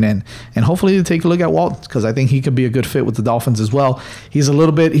 Herndon, and hopefully they take a look at Walt, because I think he could be a good fit with the Dolphins as well. He's a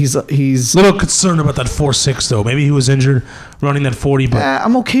little concerned about that 4.6 though. Maybe he was injured running that 40. But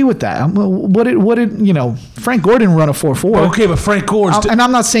I'm okay with that. What did Frank Gore didn't run a 4.4. Okay, but Frank Gore, and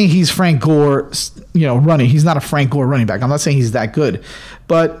I'm not saying he's Frank Gore, running. He's not a Frank Gore running back. I'm not saying he's that good,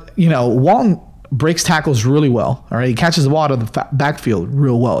 but Walton breaks tackles really well. All right, he catches the ball out of the backfield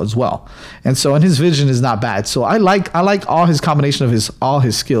real well as well, and his vision is not bad. So I like all his combination of all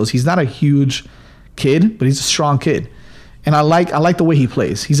his skills. He's not a huge kid, but he's a strong kid, and I like the way he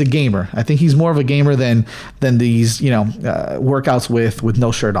plays. He's a gamer. I think he's more of a gamer than these workouts with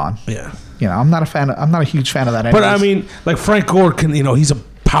no shirt on. Yeah, I'm not a huge fan of that. But I mean, like Frank Gore can, he's a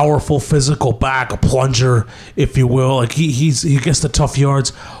powerful physical back, a plunger, if you will. Like he gets the tough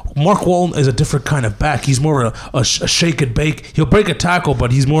yards. Mark Walton is a different kind of back. He's more of a shake and bake. He'll break a tackle,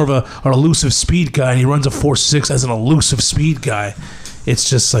 but he's more of an elusive speed guy, and he runs a 4.6 as an elusive speed guy. It's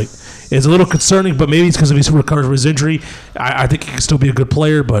just like, it's a little concerning, but maybe it's because he's recovered from his injury. I think he can still be a good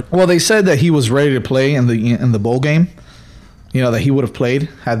player, but they said that he was ready to play in the bowl game. That he would have played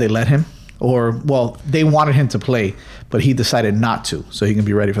had they let him. They wanted him to play, but he decided not to, so he can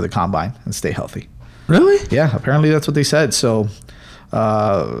be ready for the combine and stay healthy. Really? Yeah, apparently that's what they said. So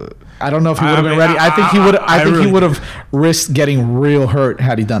I don't know if he would have been ready. I think he would have risked getting real hurt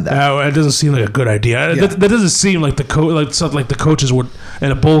had he done that. It doesn't seem like a good idea. Yeah. That doesn't seem like something like the coaches would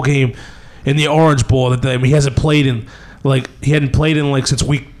in a bowl game, in the Orange Bowl. He hasn't played in since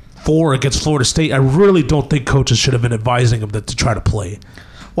week 4 against Florida State. I really don't think coaches should have been advising him to try to play.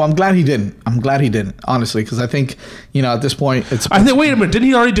 Well, I'm glad he didn't, honestly, because I think, at this point, wait a minute, didn't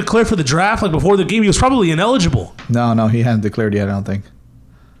he already declare for the draft? Like, before the game, he was probably ineligible. No, he hadn't declared yet, I don't think.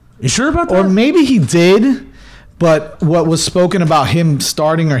 You sure about that? Or maybe he did, but what was spoken about him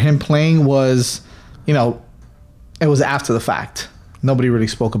starting or him playing was, it was after the fact. Nobody really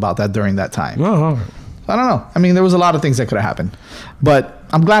spoke about that during that time. Oh, I don't know. I mean, there was a lot of things that could have happened. But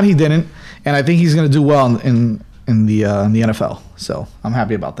I'm glad he didn't, and I think he's going to do well in the NFL. So I'm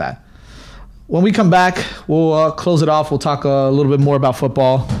happy about that. When we come back, we'll close it off. We'll talk a little bit more about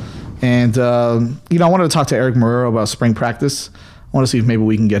football. And, I wanted to talk to Eric Marrero about spring practice. I want to see if maybe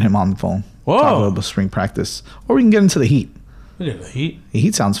we can get him on the phone. Whoa. Talk a little about spring practice. Or we can get into the Heat. The Heat? The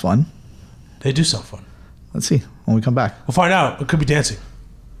Heat sounds fun. They do sound fun. Let's see when we come back. We'll find out. It could be dancing.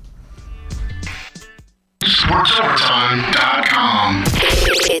 SportsOvertime.com.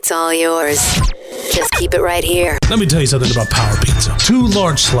 It's all yours. Just keep it right here. Let me tell you something about Power Pizza. 2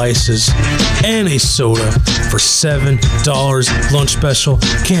 large slices and a soda for $7. Lunch special.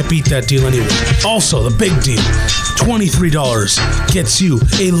 Can't beat that deal anywhere. Also, the big deal. $23 gets you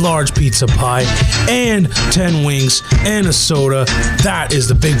a large pizza pie and 10 wings and a soda. That is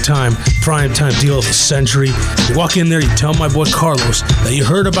the big time, prime time deal of the century. You walk in there, you tell my boy Carlos that you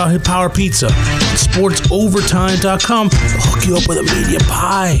heard about his Power Pizza. SportsOvertime.com. They'll hook you up with a medium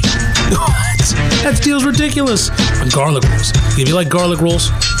pie. What? That deal's ridiculous. And garlic rolls. If you like garlic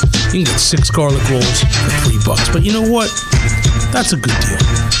rolls, you can get 6 garlic rolls for $3. But you know what? That's a good deal.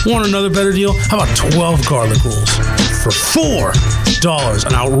 Want another better deal? How about 12 garlic rolls for $4?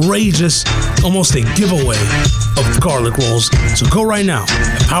 An outrageous, almost a giveaway of garlic rolls. So go right now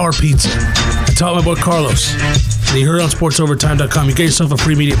at Power Pizza and tell my boy Carlos. And you heard it on SportsOvertime.com. You get yourself a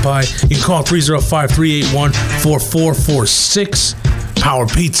free media pie. You can call 305-381-4446. Power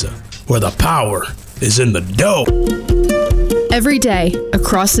Pizza, where the power is in the dough. Every day,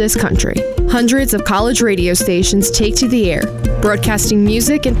 across this country, hundreds of college radio stations take to the air broadcasting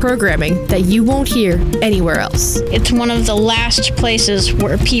music and programming that you won't hear anywhere else. It's one of the last places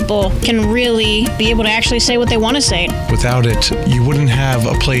where people can really be able to actually say what they want to say. Without it, you wouldn't have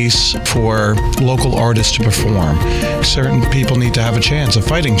a place for local artists to perform. Certain people need to have a chance, a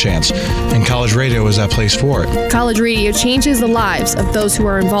fighting chance, and college radio is that place for it. College radio changes the lives of those who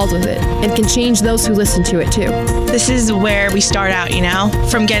are involved with it and can change those who listen to it too. This is where we start out,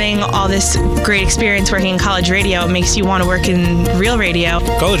 from getting all this great experience working in college radio. It makes you want to work in real radio.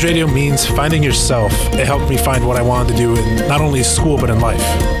 College radio means finding yourself. It helped me find what I wanted to do in not only school but in life.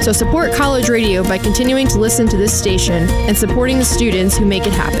 So support college radio by continuing to listen to this station and supporting the students who make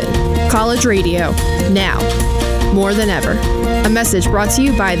it happen. College radio, now, more than ever. A message brought to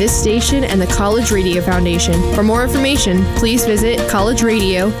you by this station and the College Radio Foundation. For more information, please visit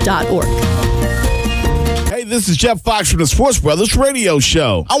collegeradio.org. Hey, this is Jeff Fox from the Sports Brothers Radio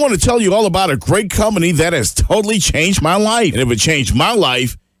Show. I want to tell you all about a great company that has totally changed my life. And if it changed my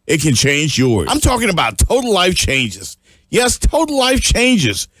life, it can change yours. I'm talking about Total Life Changes. Yes, Total Life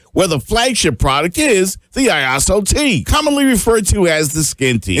Changes, where the flagship product is the ISO Tea, commonly referred to as the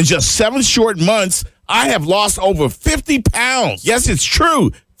skin tea. In just 7 short months, I have lost over 50 pounds. Yes, it's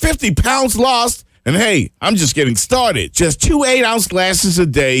true. 50 pounds lost. And hey, I'm just getting started. Just 2 8-ounce glasses a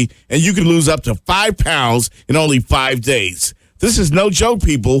day, and you can lose up to 5 pounds in only 5 days. This is no joke,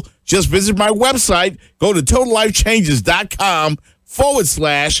 people. Just visit my website. Go to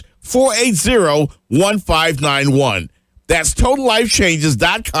totallifechanges.com/480-1591. That's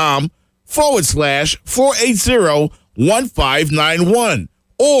totallifechanges.com/480-1591.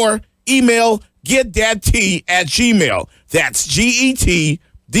 Or email getdattea@gmail. That's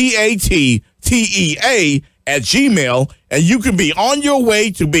GETDATTEA@gmail, and you can be on your way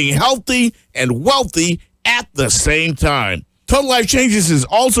to being healthy and wealthy at the same time. Total Life Changes is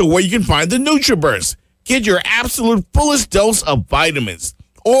also where you can find the NutriBurst. Get your absolute fullest dose of vitamins.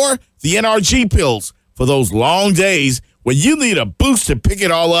 Or the NRG pills for those long days when you need a boost to pick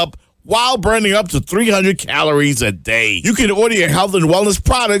it all up while burning up to 300 calories a day. You can order your health and wellness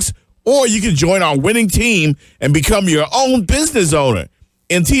products, or you can join our winning team and become your own business owner.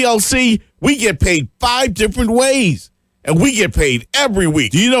 In TLC, we get paid 5 different ways, and we get paid every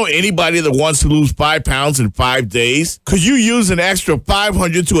week. Do you know anybody that wants to lose 5 pounds in 5 days? Could you use an extra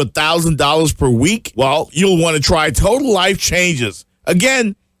 $500 to $1,000 per week? Well, you'll want to try Total Life Changes.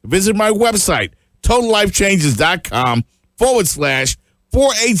 Again, visit my website,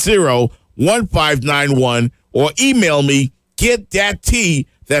 totallifechanges.com/480-1591, or email me, getdattea,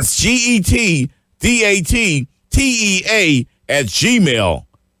 that's GETDATTEA@gmail.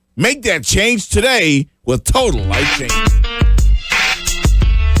 Make that change today with Total Life Change.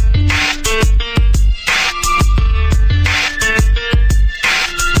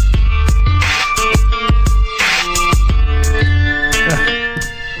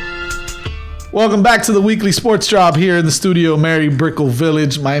 Welcome back to the weekly sports job here in the studio, Mary Brickell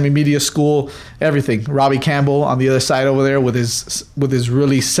Village, Miami Media School, everything. Robbie Campbell on the other side over there with his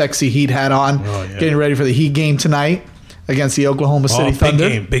really sexy Heat hat on, getting ready for the Heat game tonight against the Oklahoma City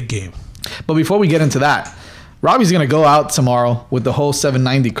Thunder. Big game. But before we get into that, Robbie's going to go out tomorrow with the whole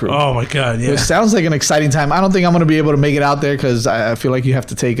 790 crew. Oh, my God, yeah. It sounds like an exciting time. I don't think I'm going to be able to make it out there because I feel like you have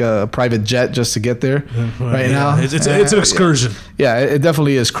to take a private jet just to get there now. It's an excursion. Yeah, it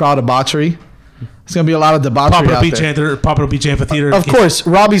definitely is. Crowd debauchery. It's going to be a lot of debauchery Pompano Beach Amphitheater. Of course,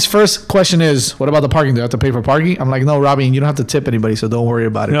 Robbie's first question is, what about the parking? Do I have to pay for parking? I'm like, no, Robbie, you don't have to tip anybody, so don't worry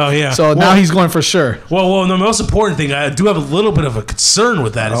about it. Oh, yeah. So now he's going for sure. Well, the most important thing, I do have a little bit of a concern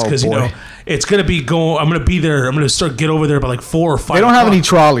with that is because, it's going to be going, I'm going to be there, I'm going to get over there by like 4 or 5 They don't have any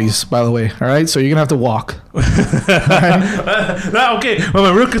trolleys, by the way, all right? So you're going to have to walk. Okay, well,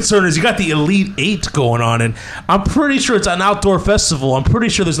 my real concern is you got the Elite 8 going on, and I'm pretty sure it's an outdoor festival. I'm pretty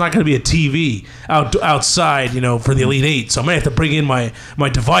sure there's not going to be a TV outside, for the Elite 8, so I'm going to have to bring in my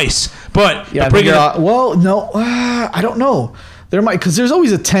device. But I don't know. There might, because there's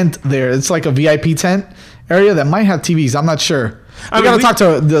always a tent there. It's like a VIP tent area that might have TVs. I'm not sure. We got to talk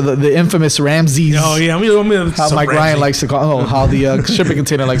to the infamous Ramses. Oh, yeah. How Mike Ryan likes to call how the shipping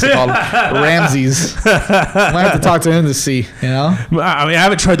container likes to call them. Ramses. Might have to talk to him to see, I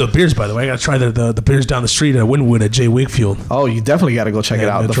haven't tried the beers, by the way. I got to try the beers down the street at Wynwood at Jay Wakefield. Oh, you definitely got to go check it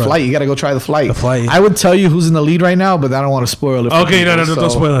out. The flight. You got to go try the flight. The flight. I would tell you who's in the lead right now, but I don't want to spoil it. Okay, no,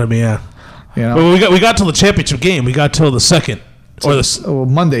 don't spoil it to me, yeah. Well, we got till the championship game. We got till the second.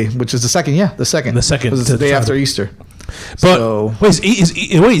 Monday, which is the second. Yeah, the second. The second. Because it's the day after Easter. But wait,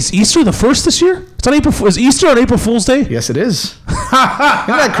 is Easter the first this year? It's on April. Is Easter on April Fool's Day? Yes, it is. Isn't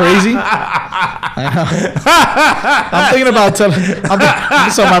that crazy? I'm thinking about telling.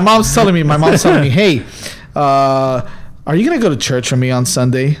 So my mom's telling me, hey, are you going to go to church for me on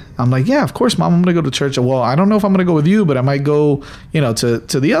Sunday? I'm like, yeah, of course, Mom, I'm going to go to church. Well, I don't know if I'm going to go with you, but I might go,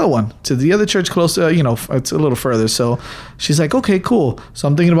 to the other one, to the other church close to, it's a little further. So she's like, okay, cool. So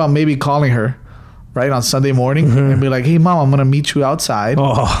I'm thinking about maybe calling her, right, on Sunday morning and be like, hey, Mom, I'm going to meet you outside.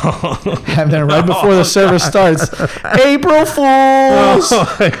 Oh. And then right before the service starts, April Fools.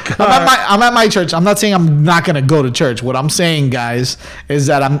 Oh, my God. I'm at my church. I'm not saying I'm not going to go to church. What I'm saying, guys, is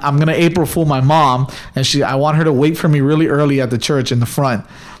that I'm going to April Fool my mom, and I want her to wait for me really early at the church in the front.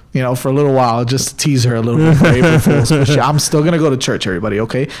 For a little while, just to tease her a little bit for April Fools. But I'm still gonna go to church, everybody.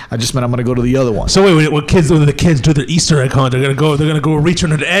 Okay, I just meant I'm gonna go to the other one. So wait, when the kids do their Easter egg hunt, they're gonna go reach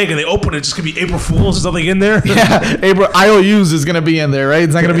under the egg and they open it. It's just gonna be April Fools or something in there. Yeah, April IOUs is gonna be in there, right?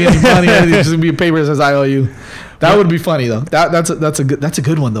 It's not gonna be any money. It's just gonna be a paper that says IOU. That would be funny though. That's a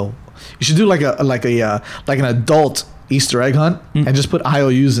good one though. You should do like an adult Easter egg hunt and just put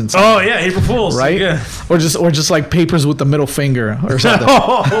IOUs inside. Oh yeah, April Fools, right? Yeah. Or just like papers with the middle finger or something.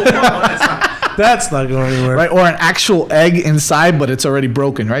 That's not going anywhere, right? Or an actual egg inside, but it's already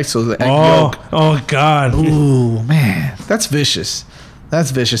broken, right? So the egg yolk. Oh God. Ooh man, that's vicious.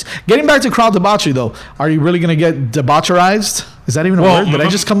 That's vicious. Getting back to crowd debauchery though, are you really gonna get debaucherized? Is that even a word? Did I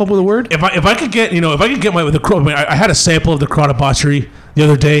just come up with a word? If I could get I had a sample of the crowd debauchery the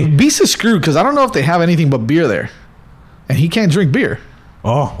other day. Beast is screwed because I don't know if they have anything but beer there. And he can't drink beer.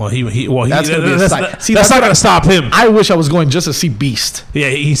 Oh, well, that's going to be a sight. See, that's not going to stop him. I wish I was going just to see Beast. Yeah,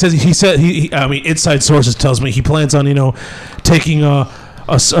 he said, inside sources tells me he plans on, taking a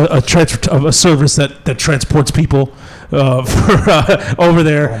service that transports people for over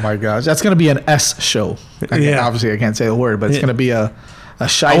there. Oh my gosh, that's going to be an S show. Obviously, I can't say the word, but it's going to be a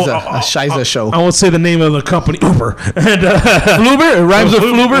Shiza show. I won't say the name of the company, Uber. And Fluber? It rhymes with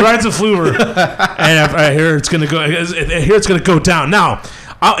Fluber? It rhymes with Fluber. And I hear it's gonna go down. Now,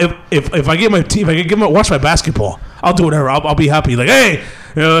 if I get watch my basketball, I'll do whatever. I'll be happy. Like, hey,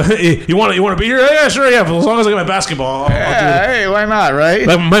 you want to be here? Yeah, sure, yeah. But as long as I get my basketball, I'll do it. Hey, why not, right?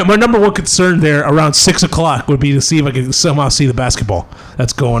 Like my number one concern there around 6:00 would be to see if I can somehow see the basketball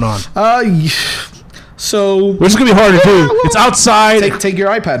that's going on. So which is gonna be hard to do. It's outside. Take your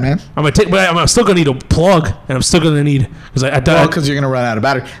iPad, man. I'm still gonna need a plug, and I'm still gonna need because you're gonna run out of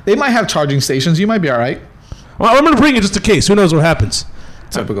battery. They might have charging stations. You might be all right. Well, I'm gonna bring it just in case. Who knows what happens?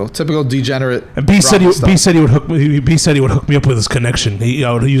 Typical degenerate. And B said he would hook me up with his connection. He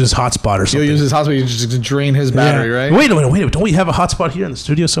would use his hotspot or something. You'll use his hotspot. You just drain his battery, right? Wait a minute. Don't we have a hotspot here in the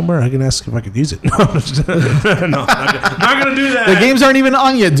studio somewhere? I can ask if I could use it. No, not gonna do that. The games aren't even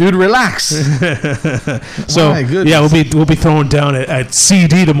on yet, dude. Relax. So yeah, we'll be throwing down at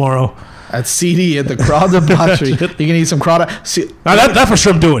CD tomorrow. At CD, at the crowd debauchery. You can eat some crowd. That for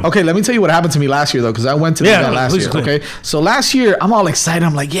sure I'm doing. Okay, let me tell you what happened to me last year, though, because I went to the event last year. Okay, so last year, I'm all excited.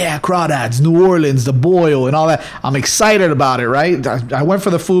 I'm like, yeah, crawdads, New Orleans, the boil, and all that. I'm excited about it, right? I went for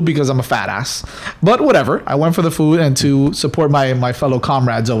the food because I'm a fat ass. But whatever. I went for the food and to support my fellow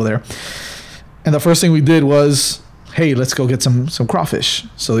comrades over there. And the first thing we did was, hey, let's go get some crawfish.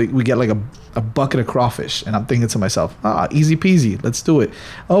 So we get like a bucket of crawfish, and I'm thinking to myself, easy peasy, let's do it.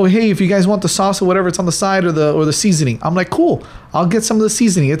 Oh, hey, if you guys want the sauce or whatever, it's on the side or the seasoning. I'm like, cool, I'll get some of the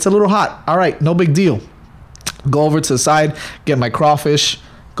seasoning. It's a little hot. All right, no big deal. Go over to the side, get my crawfish,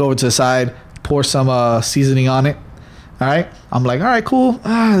 go over to the side, pour some seasoning on it. All right, I'm like, all right, cool.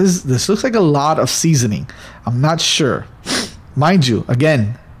 This looks like a lot of seasoning. I'm not sure. Mind you,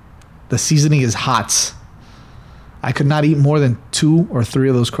 again, the seasoning is hot. I could not eat more than 2 or 3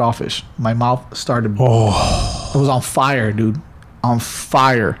 of those crawfish. My mouth started. It was on fire, dude. On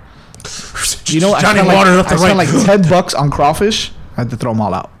fire. You know, I spent like $10 on crawfish. I had to throw them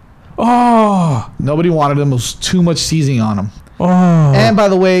all out. Oh. Nobody wanted them. It was too much seasoning on them. Oh. And by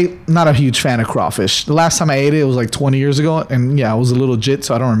the way, not a huge fan of crawfish. The last time I ate it was like 20 years ago, and yeah, I was a little jit,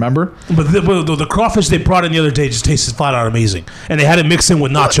 so I don't remember. But the crawfish they brought in the other day just tasted flat out amazing, and they had it mixed in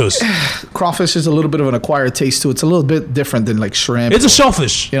with nachos. Crawfish is a little bit of an acquired taste too. It's a little bit different than like shrimp. It's a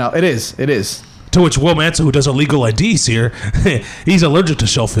shellfish. It is. To which Will Manson, who does illegal IDs here, he's allergic to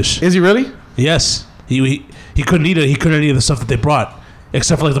shellfish. Is he really? Yes. He couldn't eat it. He couldn't eat any of the stuff that they brought,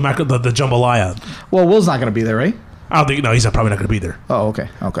 except for like the jambalaya. Well, Will's not going to be there, right? I don't think. No, he's probably not going to be there. Oh, okay.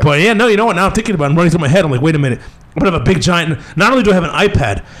 But yeah, no, you know what? Now I'm thinking about it. I'm running through my head. I'm like, wait a minute. I'm going to have a big giant. Not only do I have an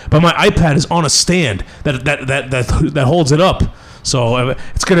iPad, but my iPad is on a stand that holds it up. So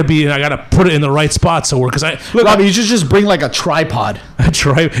it's going to be. I got to put it in the right spot. Robbie, you should just bring like a tripod.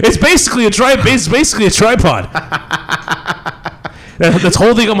 It's basically a tripod. That's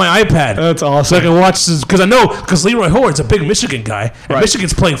holding on my iPad. That's awesome. So I can watch this because Leroy Howard's a big Michigan guy. And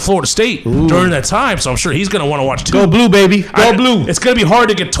Michigan's playing Florida State during that time, so I'm sure he's going to want to watch too. Go blue, baby. Go blue. It's going to be hard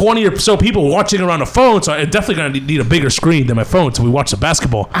to get 20 or so people watching around a phone, so I'm definitely going to need a bigger screen than my phone so we watch the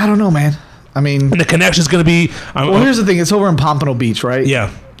basketball. I don't know, man. I mean, and the connection's going to be. Here's the thing. It's over in Pompano Beach, right?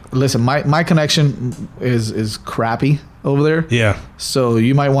 Yeah. Listen, my connection is crappy over there. Yeah. So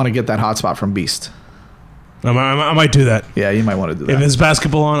you might want to get that hotspot from Beast. I might do that. Yeah, you might want to do that. If there's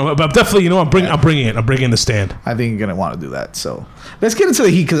basketball on, but definitely, I'm bringing it. I'm bringing the stand. I think you're gonna want to do that. So let's get into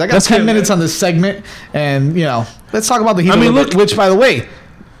the Heat because I got 10 minutes on this segment, and let's talk about the Heat. Bit, which, by the way,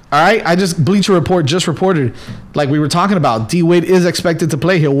 all right, Bleacher Report just reported, like we were talking about, D Wade is expected to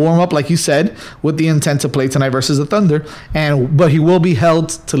play. He'll warm up, like you said, with the intent to play tonight versus the Thunder, but he will be held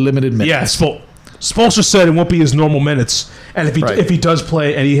to limited minutes. Yeah, Spoelstra said it won't be his normal minutes, and if he does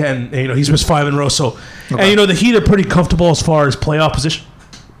play, and he's missed 5 in a row, so and the Heat are pretty comfortable as far as playoff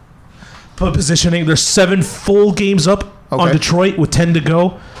positioning. There's 7 full games up on Detroit with 10 to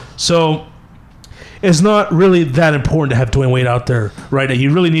go, so it's not really that important to have Dwayne Wade out there right now.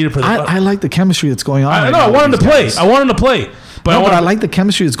 You really need it for the. I like the chemistry that's going on. I know. I want him to play. I want him to play. But I like the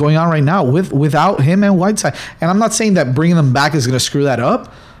chemistry that's going on right now without him and Whiteside. And I'm not saying that bringing them back is going to screw that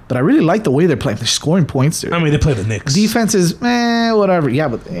up. But I really like the way they're playing. They're scoring points. I mean, they play the Knicks. Defense is, whatever. Yeah,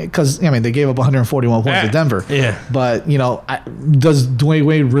 but because, they gave up 141 points to Denver. Yeah. But, does Dwayne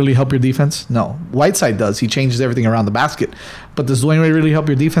Wade really help your defense? No. Whiteside does. He changes everything around the basket. But does Dwayne Wade really help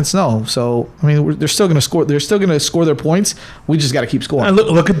your defense? No. So, they're still going to score. They're still going to score their points. We just got to keep scoring.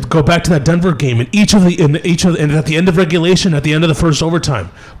 And go back to that Denver game. And and at the end of regulation, at the end of the first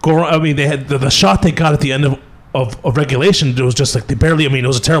overtime, they had the shot they got at the end of regulation. It was just like it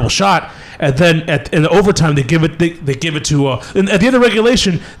was a terrible shot, and then in the overtime they give it to and at the end of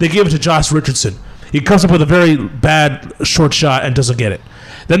regulation they give it to Josh Richardson. He comes up with a very bad short shot and doesn't get it.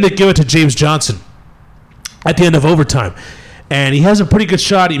 Then they give it to James Johnson at the end of overtime, and he has a pretty good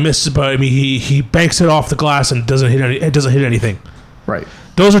shot. He misses, but he banks it off the glass and doesn't hit anything. Right.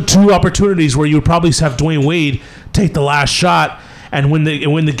 Those are 2 opportunities where you would probably have Dwayne Wade take the last shot and win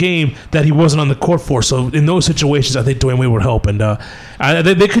the game that he wasn't on the court for. So in those situations, I think Dwayne Wade would help, and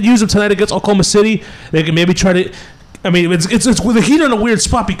they could use him tonight against Oklahoma City. They can maybe try to. It's with the Heat are in a weird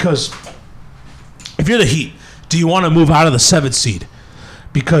spot because if you're the Heat, do you want to move out of the 7th seed?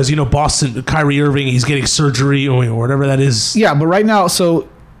 Because Boston, Kyrie Irving, he's getting surgery or whatever that is. Yeah, but right now, so.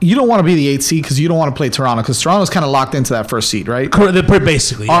 You don't want to be the 8th seed because you don't want to play Toronto because Toronto's kind of locked into that 1st seed, right? They're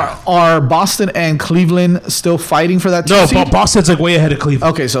basically. Yeah. Are Boston and Cleveland still fighting for that 2 seed? No, Boston's like way ahead of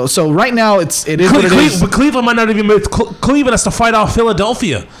Cleveland. Okay, so right now it is what it is. But Cleveland might not even. Cleveland has to fight off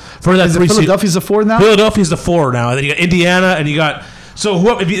Philadelphia for that 3 seed. Philadelphia's the 4 now. Philadelphia's the 4 now. And then you got Indiana and you got.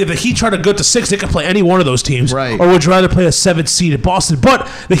 So if the Heat try to go to 6, they can play any one of those teams. Right. Or would you rather play a 7th seed in Boston? But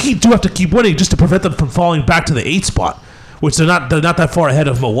the Heat do have to keep winning just to prevent them from falling back to the 8th spot. Which they're not that far ahead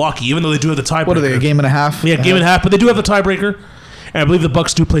of Milwaukee, even though they do have the tiebreaker. What are they, a game and a half? Yeah, game and a half, but they do have the tiebreaker. And I believe the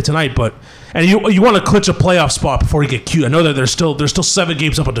Bucks do play tonight, and you want to clinch a playoff spot before you get cute. I know that there's still 7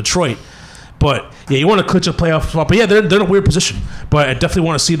 games up on Detroit, but yeah, you want to clinch a playoff spot. But yeah, they're in a weird position. But I definitely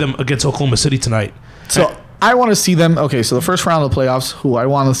want to see them against Oklahoma City tonight. So I want to see them. Okay, so the first round of the playoffs, who I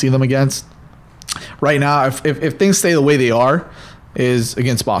want to see them against right now, if things stay the way they are, is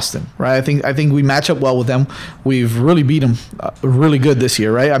against Boston, right? I think we match up well with them. We've really beat them really good this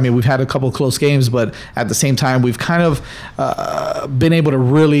year, right? We've had a couple of close games, but at the same time, we've kind of been able to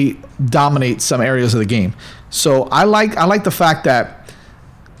really dominate some areas of the game. So I like the fact that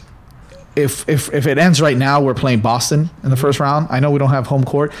if it ends right now, we're playing Boston in the first round. I know we don't have home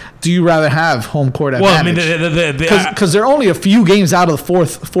court. Do you rather have home court advantage? Well, because they're only a few games out of the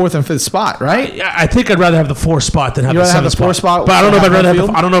fourth and 5th spot, right? I think I'd rather have the 4th spot than have the 7th spot. But I don't know if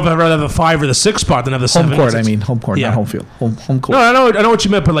I'd rather have the 5 or the 6th spot than have the 7th. Home court. Home court, not home field. Home court. No, I know what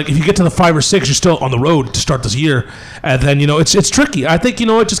you meant, but like if you get to the 5 or 6, you're still on the road to start this year, and then it's tricky. I think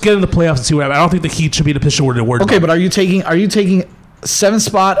just get in the playoffs and see what happens. I don't think the Heat should be in a position where they're worried. Okay, but are you taking 7th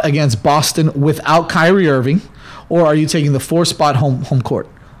spot against Boston without Kyrie Irving, or are you taking the 4th spot home court?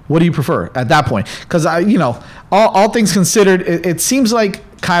 What do you prefer at that point? Because all things considered, it seems like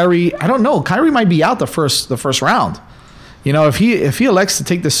Kyrie. I don't know. Kyrie might be out the first round. If he elects to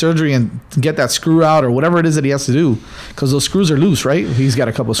take the surgery and get that screw out or whatever it is that he has to do, because those screws are loose, right? He's got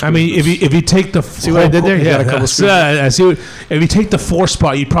a couple of screws. If you take the see what I did there, he got a couple of screws. I see. If you take the 4th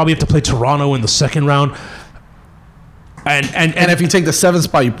spot, you probably have to play Toronto in the 2nd round. And if you take the 7th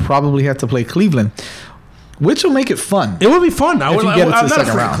spot, you probably have to play Cleveland, which will make it fun. It will be fun. I'm not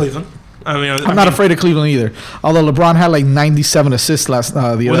afraid of Cleveland. I mean, I'm not afraid of Cleveland either. Although LeBron had like 97 assists the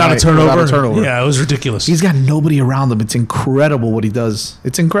other night without a turnover. Yeah, it was ridiculous. He's got nobody around him. It's incredible what he does.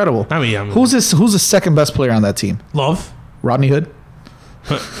 It's incredible. I mean who's the second best player on that team? Love. Rodney Hood.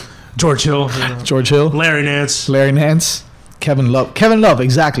 George Hill. George Hill. Larry Nance. Kevin Love. Kevin Love,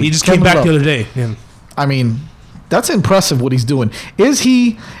 exactly. He just came back the other day. Yeah. I mean, that's impressive what he's doing. Is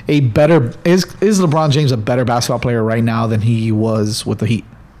LeBron James a better basketball player right now than he was with the Heat?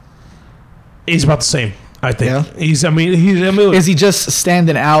 He's about the same, I think. Yeah. Is he just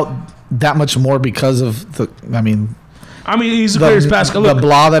standing out that much more because of the? I mean, he's the greatest basketball. The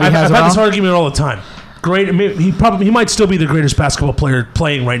blah that he has. I've had this argument all the time. Great. I mean, he might still be the greatest basketball player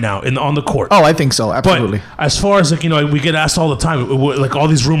playing right now on the court. Oh, I think so. Absolutely. But as far as we get asked all the time, like all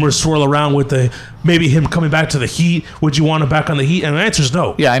these rumors swirl around with maybe him coming back to the Heat. Would you want him back on the Heat? And the answer is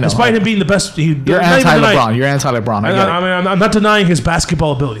no. Yeah, I know. Despite him being the best, you're anti-LeBron. You're anti-LeBron. I'm not denying his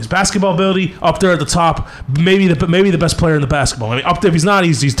basketball ability. His basketball ability up there at the top, maybe the best player in the basketball. I mean, up there, if he's not,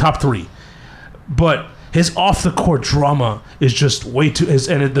 he's top 3. But his off-the-court drama is just way too...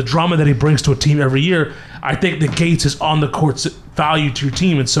 and the drama that he brings to a team every year, I think negates his on-the-court value to your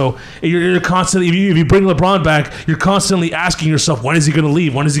team. And so you're constantly... If you bring LeBron back, you're constantly asking yourself, when is he going to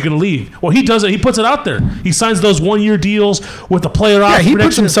leave? When is he going to leave? Well, he does it. He puts it out there. He signs those one-year deals with the player option. Yeah, he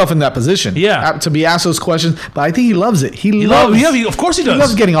puts himself in that position. Yeah. To be asked those questions. But I think he loves it. Of course he does. He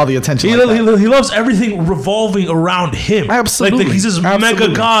loves getting all the attention. He loves everything revolving around him. Absolutely. Like he's this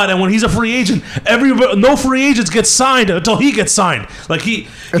mega god, and when he's a free agent, no free agents get signed until he gets signed.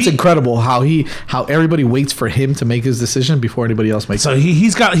 It's incredible how everybody waits for him to make his decision before anybody else makes it. So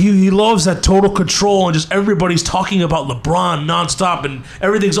he loves that total control, and just everybody's talking about LeBron nonstop, and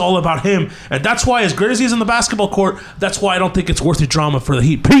everything's all about him. And that's why, as great as he is in the basketball court, that's why I don't think it's worth the drama for the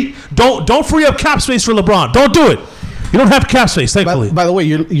Heat. Pete, don't free up cap space for LeBron. Don't do it. You don't have cap space, thankfully. By the way,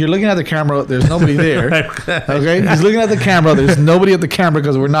 you're looking at the camera. There's nobody there. Okay, he's looking at the camera. There's nobody at the camera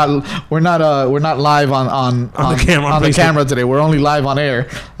because we're not live on the camera today. We're only live on air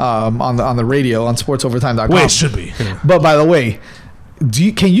on the radio on sportsovertime.com. Well, it should be. Yeah. But by the way,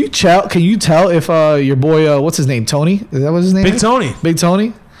 can you tell if your boy what's his name, Tony? Is that what his name? Big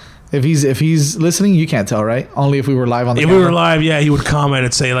Tony. If he's listening, you can't tell, right? Only if we were live on the camera. If we were live, yeah, he would comment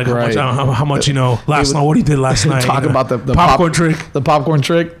and say how much last night, what he did last night. Talk about the popcorn trick. The popcorn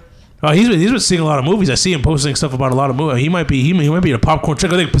trick. Oh, he's been seeing a lot of movies. I see him posting stuff about a lot of movies. He might be in a popcorn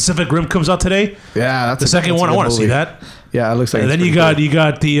trick. I think Pacific Rim comes out today. Yeah, that's the second one. I want to see that. Yeah, it looks like. And then you got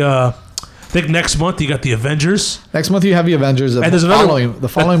the. I think next month you got the Avengers. Next month you have the Avengers. And there's the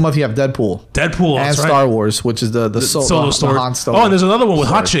following month you have Deadpool. And Star Wars, which is the solo story. Oh, and there's another one with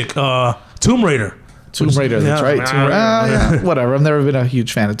Hot Chick, Tomb Raider. That's right. Whatever. I've never been a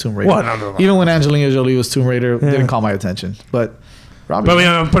huge fan of Tomb Raider. No. Even when Angelina Jolie was Tomb Raider, didn't call my attention. But Robbie.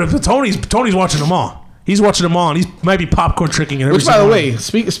 But Tony's watching them all. He's watching them all, and he might be popcorn tricking. Which, by the way,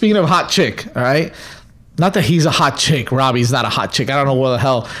 speaking of hot chick, all right. Not that he's a hot chick. Robbie's not a hot chick. I don't know what the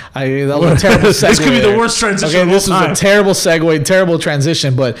hell. That was a terrible segue. This could be the worst transition. Okay, this was a terrible segue, terrible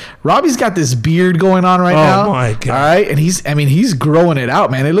transition. But Robbie's got this beard going on right now. Oh my god! All right, and he's growing it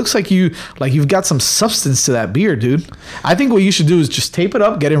out, man. It looks like you've got some substance to that beard, dude. I think what you should do is just tape it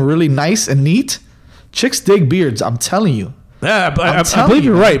up, get it really nice and neat. Chicks dig beards. I'm telling you. Yeah, I believe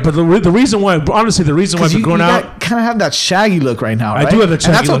you're right. But the reason why I've been growing out, kind of have that shaggy look right now. Right? I do have that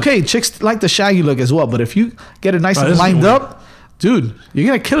shaggy look. And that's okay. Chicks like the shaggy look as well. But if you get it nice and lined up, dude, you're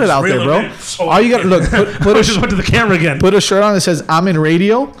gonna kill it out there, bro. All you got to look. I just went to the camera again. Put a shirt on that says "I'm in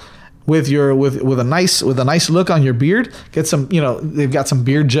radio." With a nice look on your beard, get some, they've got some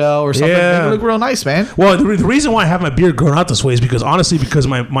beard gel or something. Yeah. Make it look real nice, man. Well, the reason why I have my beard grown out this way is because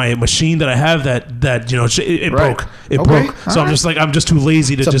my machine that I have that it broke. It broke. So I'm just too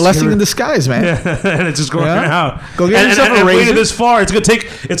lazy to. It's a blessing in disguise, man. Yeah, and it's just growing out. Go get yourself a razor. Waited this far. It's gonna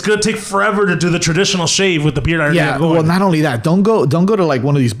take forever to do the traditional shave with the beard. Well, not only that, don't go to like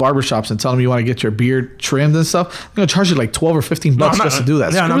one of these barbershops and tell them you want to get your beard trimmed and stuff. I'm gonna charge you like $12 or $15 just to do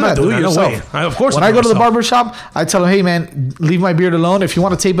that. Yeah, I'm not doing that. No way. Of course. When I go to the barber shop, I tell them, "Hey, man, leave my beard alone. If you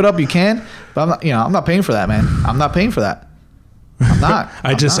want to tape it up, you can. But I'm not paying for that, man. I'm not paying for that. I'm not.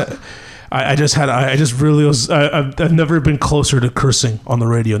 I've never been closer to cursing on the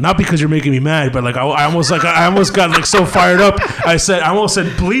radio. Not because you're making me mad, but I almost got like so fired up. I almost said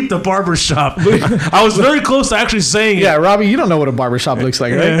bleep the barber shop. I was very close to actually saying it. Yeah, Robbie, you don't know what a barber shop looks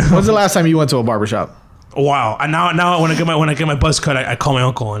like, right? When's the last time you went to a barber shop? Wow! And now when I get my buzz cut, I call my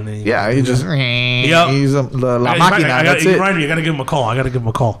uncle and he just he's a la máquina. That's it. Remind me, I gotta give him a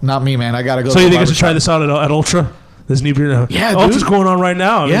call. Not me, man. I gotta go. So you think I should try this out at Ultra? This new beer. Yeah, Ultra's dude. going on right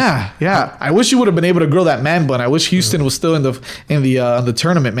now. Yeah. I wish you would have been able to grow that man bun. I wish Houston was still in the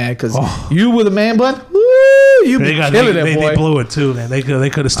tournament, man. Because you with a man bun, woo, you be killing it, boy. They blew it too, man. They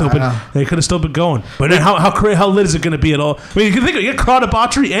could have still been going. But then how lit is it going to be at all? I mean, you can think you got crowd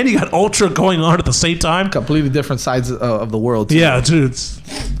debauchery and you got Ultra going on at the same time. Completely different sides of the world. Too. Yeah, dude. It's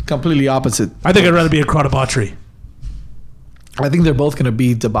completely opposite. I think I'd rather be a crowd debauchery. I think they're both going to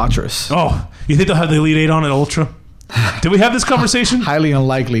be debaucherous. Oh, you think they'll have the Elite Eight on at Ultra? Did we have this conversation? Highly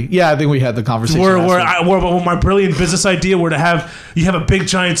unlikely. Yeah, I think we had the conversation. Where my brilliant business idea were to have a big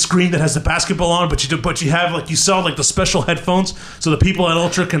giant screen that has the basketball on, but you have like you sell like the special headphones so the people at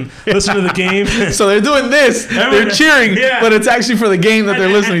Ultra can listen to the game. So they're doing this. They're cheering, but it's actually for the game that they're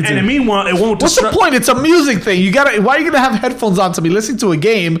listening to. And meanwhile, it won't. What's the point? It's a music thing. Why are you gonna have headphones on to be listening to a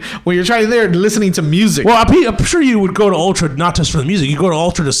game when you're trying there listening to music? Well, I'm sure you would go to Ultra not just for the music. You go to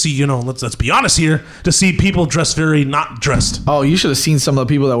Ultra to see, let's be honest here, to see people dressed very not dressed. Oh, you should have seen some of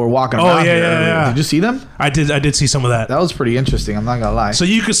the people that were walking around. Yeah. Did you see them? I did see some of that. That was pretty interesting. I'm not gonna lie. So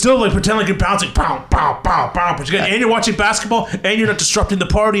you could still like pretend like you're bouncing, pow, pow, pow, pow, but you're watching basketball and you're not disrupting the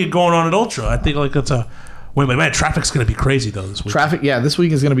party going on at Ultra. I think like that's a. Wait, man, traffic's gonna be crazy though this week. Traffic, yeah, this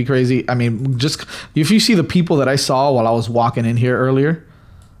week is gonna be crazy. I mean, just if you see the people that I saw while I was walking in here earlier,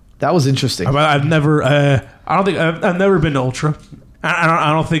 that was interesting. I've never been to Ultra.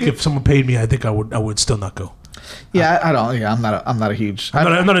 I don't think if someone paid me, I think I would still not go. Yeah, I don't. Yeah, I'm not a huge.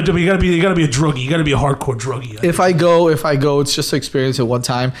 I'm not a. You gotta be a druggie. You gotta be a hardcore druggie. If I go, it's just to experience it one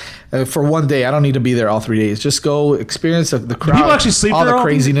time for one day. I don't need to be there all 3 days. Just go experience the crowd. Do people actually sleep all there? All the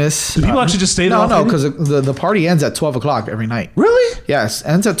craziness. Do people actually just stay there? No, because the party ends at 12 o'clock every night. Really? Yes,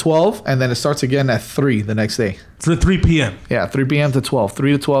 ends at 12, and then it starts again at 3 the next day. For 3 p.m. Yeah, 3 p.m. to 12.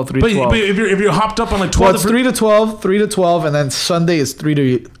 3 to 12. 3 to 12. But if you're hopped up on like 12, well, it's 3 to 12. 3 to 12, and then Sunday is 3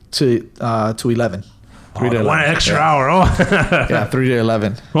 to 11. 3 to 11. One extra hour. Oh. Yeah, 3 to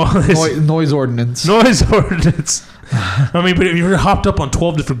 11. Well, noise ordinance. Noise ordinance. I mean, but if you're hopped up on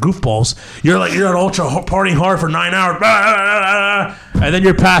 12 different goofballs, you're at Ultra partying hard for 9 hours, and then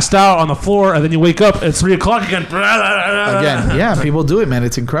you're passed out on the floor, and then you wake up at 3 o'clock again. Again, yeah, people do it, man.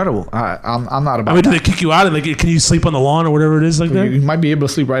 It's incredible. I'm not about. I mean, do they kick you out? And can you sleep on the lawn or whatever it is like that? You might be able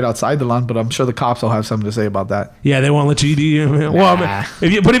to sleep right outside the lawn, but I'm sure the cops will have something to say about that. Yeah, they won't let you. Well, nah.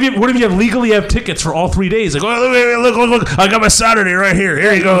 What if you legally have tickets for all 3 days? Like, look, I got my Saturday right here.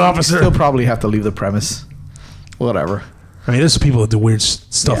 Here you go, officer. You still probably have to leave the premise. Whatever. I mean, there's people that do weird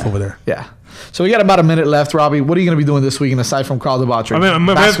stuff over there. Yeah. So we got about a minute left, Robbie. What are you going to be doing this weekend aside from crowd debauchery?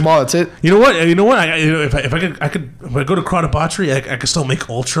 Basketball. That's it. You know what? If I go to crowd debauchery, I could still make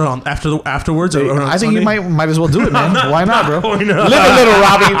Ultra on afterwards. I think you might as well do it, man. Why not, bro? Live a little,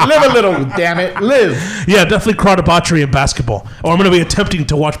 Robbie. Live a little. Damn it, live. Yeah, definitely crowd debauchery and basketball. Or I'm going to be attempting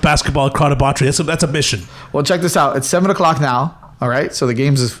to watch basketball at crowd debauchery. That's a mission. Well, check this out. It's 7 o'clock now. All right, so the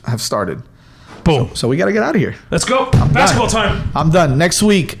games have started. Boom. So we got to get out of here. Let's go. Basketball time. I'm done. Next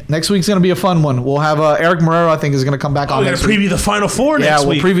week's going to be a fun one. We'll have Eric Marrero, I think, is going to come back on next week. We're going to preview the Final Four next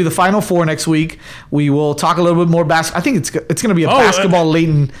week. Yeah, we'll preview the Final Four next week. We will talk a little bit more basketball. I think it's going to be a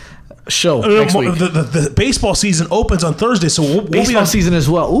basketball-laden show next week. The baseball season opens on Thursday, so we'll be on season as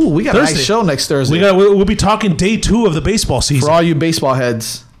well. Ooh, we got Thursday. A nice show next Thursday. We'll be talking day 2 of the baseball season. For all you baseball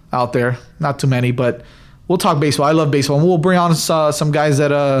heads out there, not too many, but we'll talk baseball. I love baseball. And we'll bring on some guys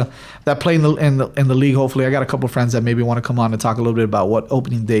that play in the league. Hopefully, I got a couple of friends that maybe want to come on and talk a little bit about what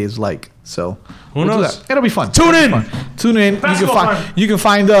opening day is like. So who knows? Do that. It'll be fun. Tune in. You can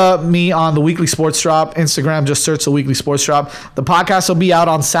find me on the Weekly Sports Drop Instagram. Just search the Weekly Sports Drop. The podcast will be out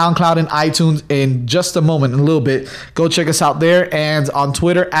on SoundCloud and iTunes in just a moment, in a little bit. Go check us out there and on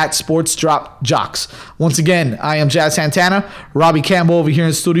Twitter at Sports Drop Jocks. Once again, I am Jazz Santana. Robbie Campbell over here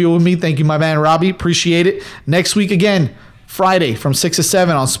in the studio with me. Thank you, my man Robbie. Appreciate it. Next week again, Friday from 6 to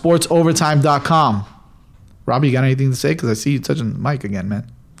 7 on SportsOvertime.com. Robbie, you got anything to say? Because I see you touching the mic again, man.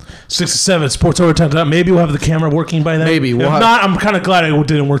 6 to 7, SportsOvertime. Maybe we'll have the camera working by then. Maybe. If not, I'm kind of glad it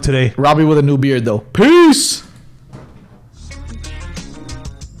didn't work today. Robbie with a new beard, though. Peace!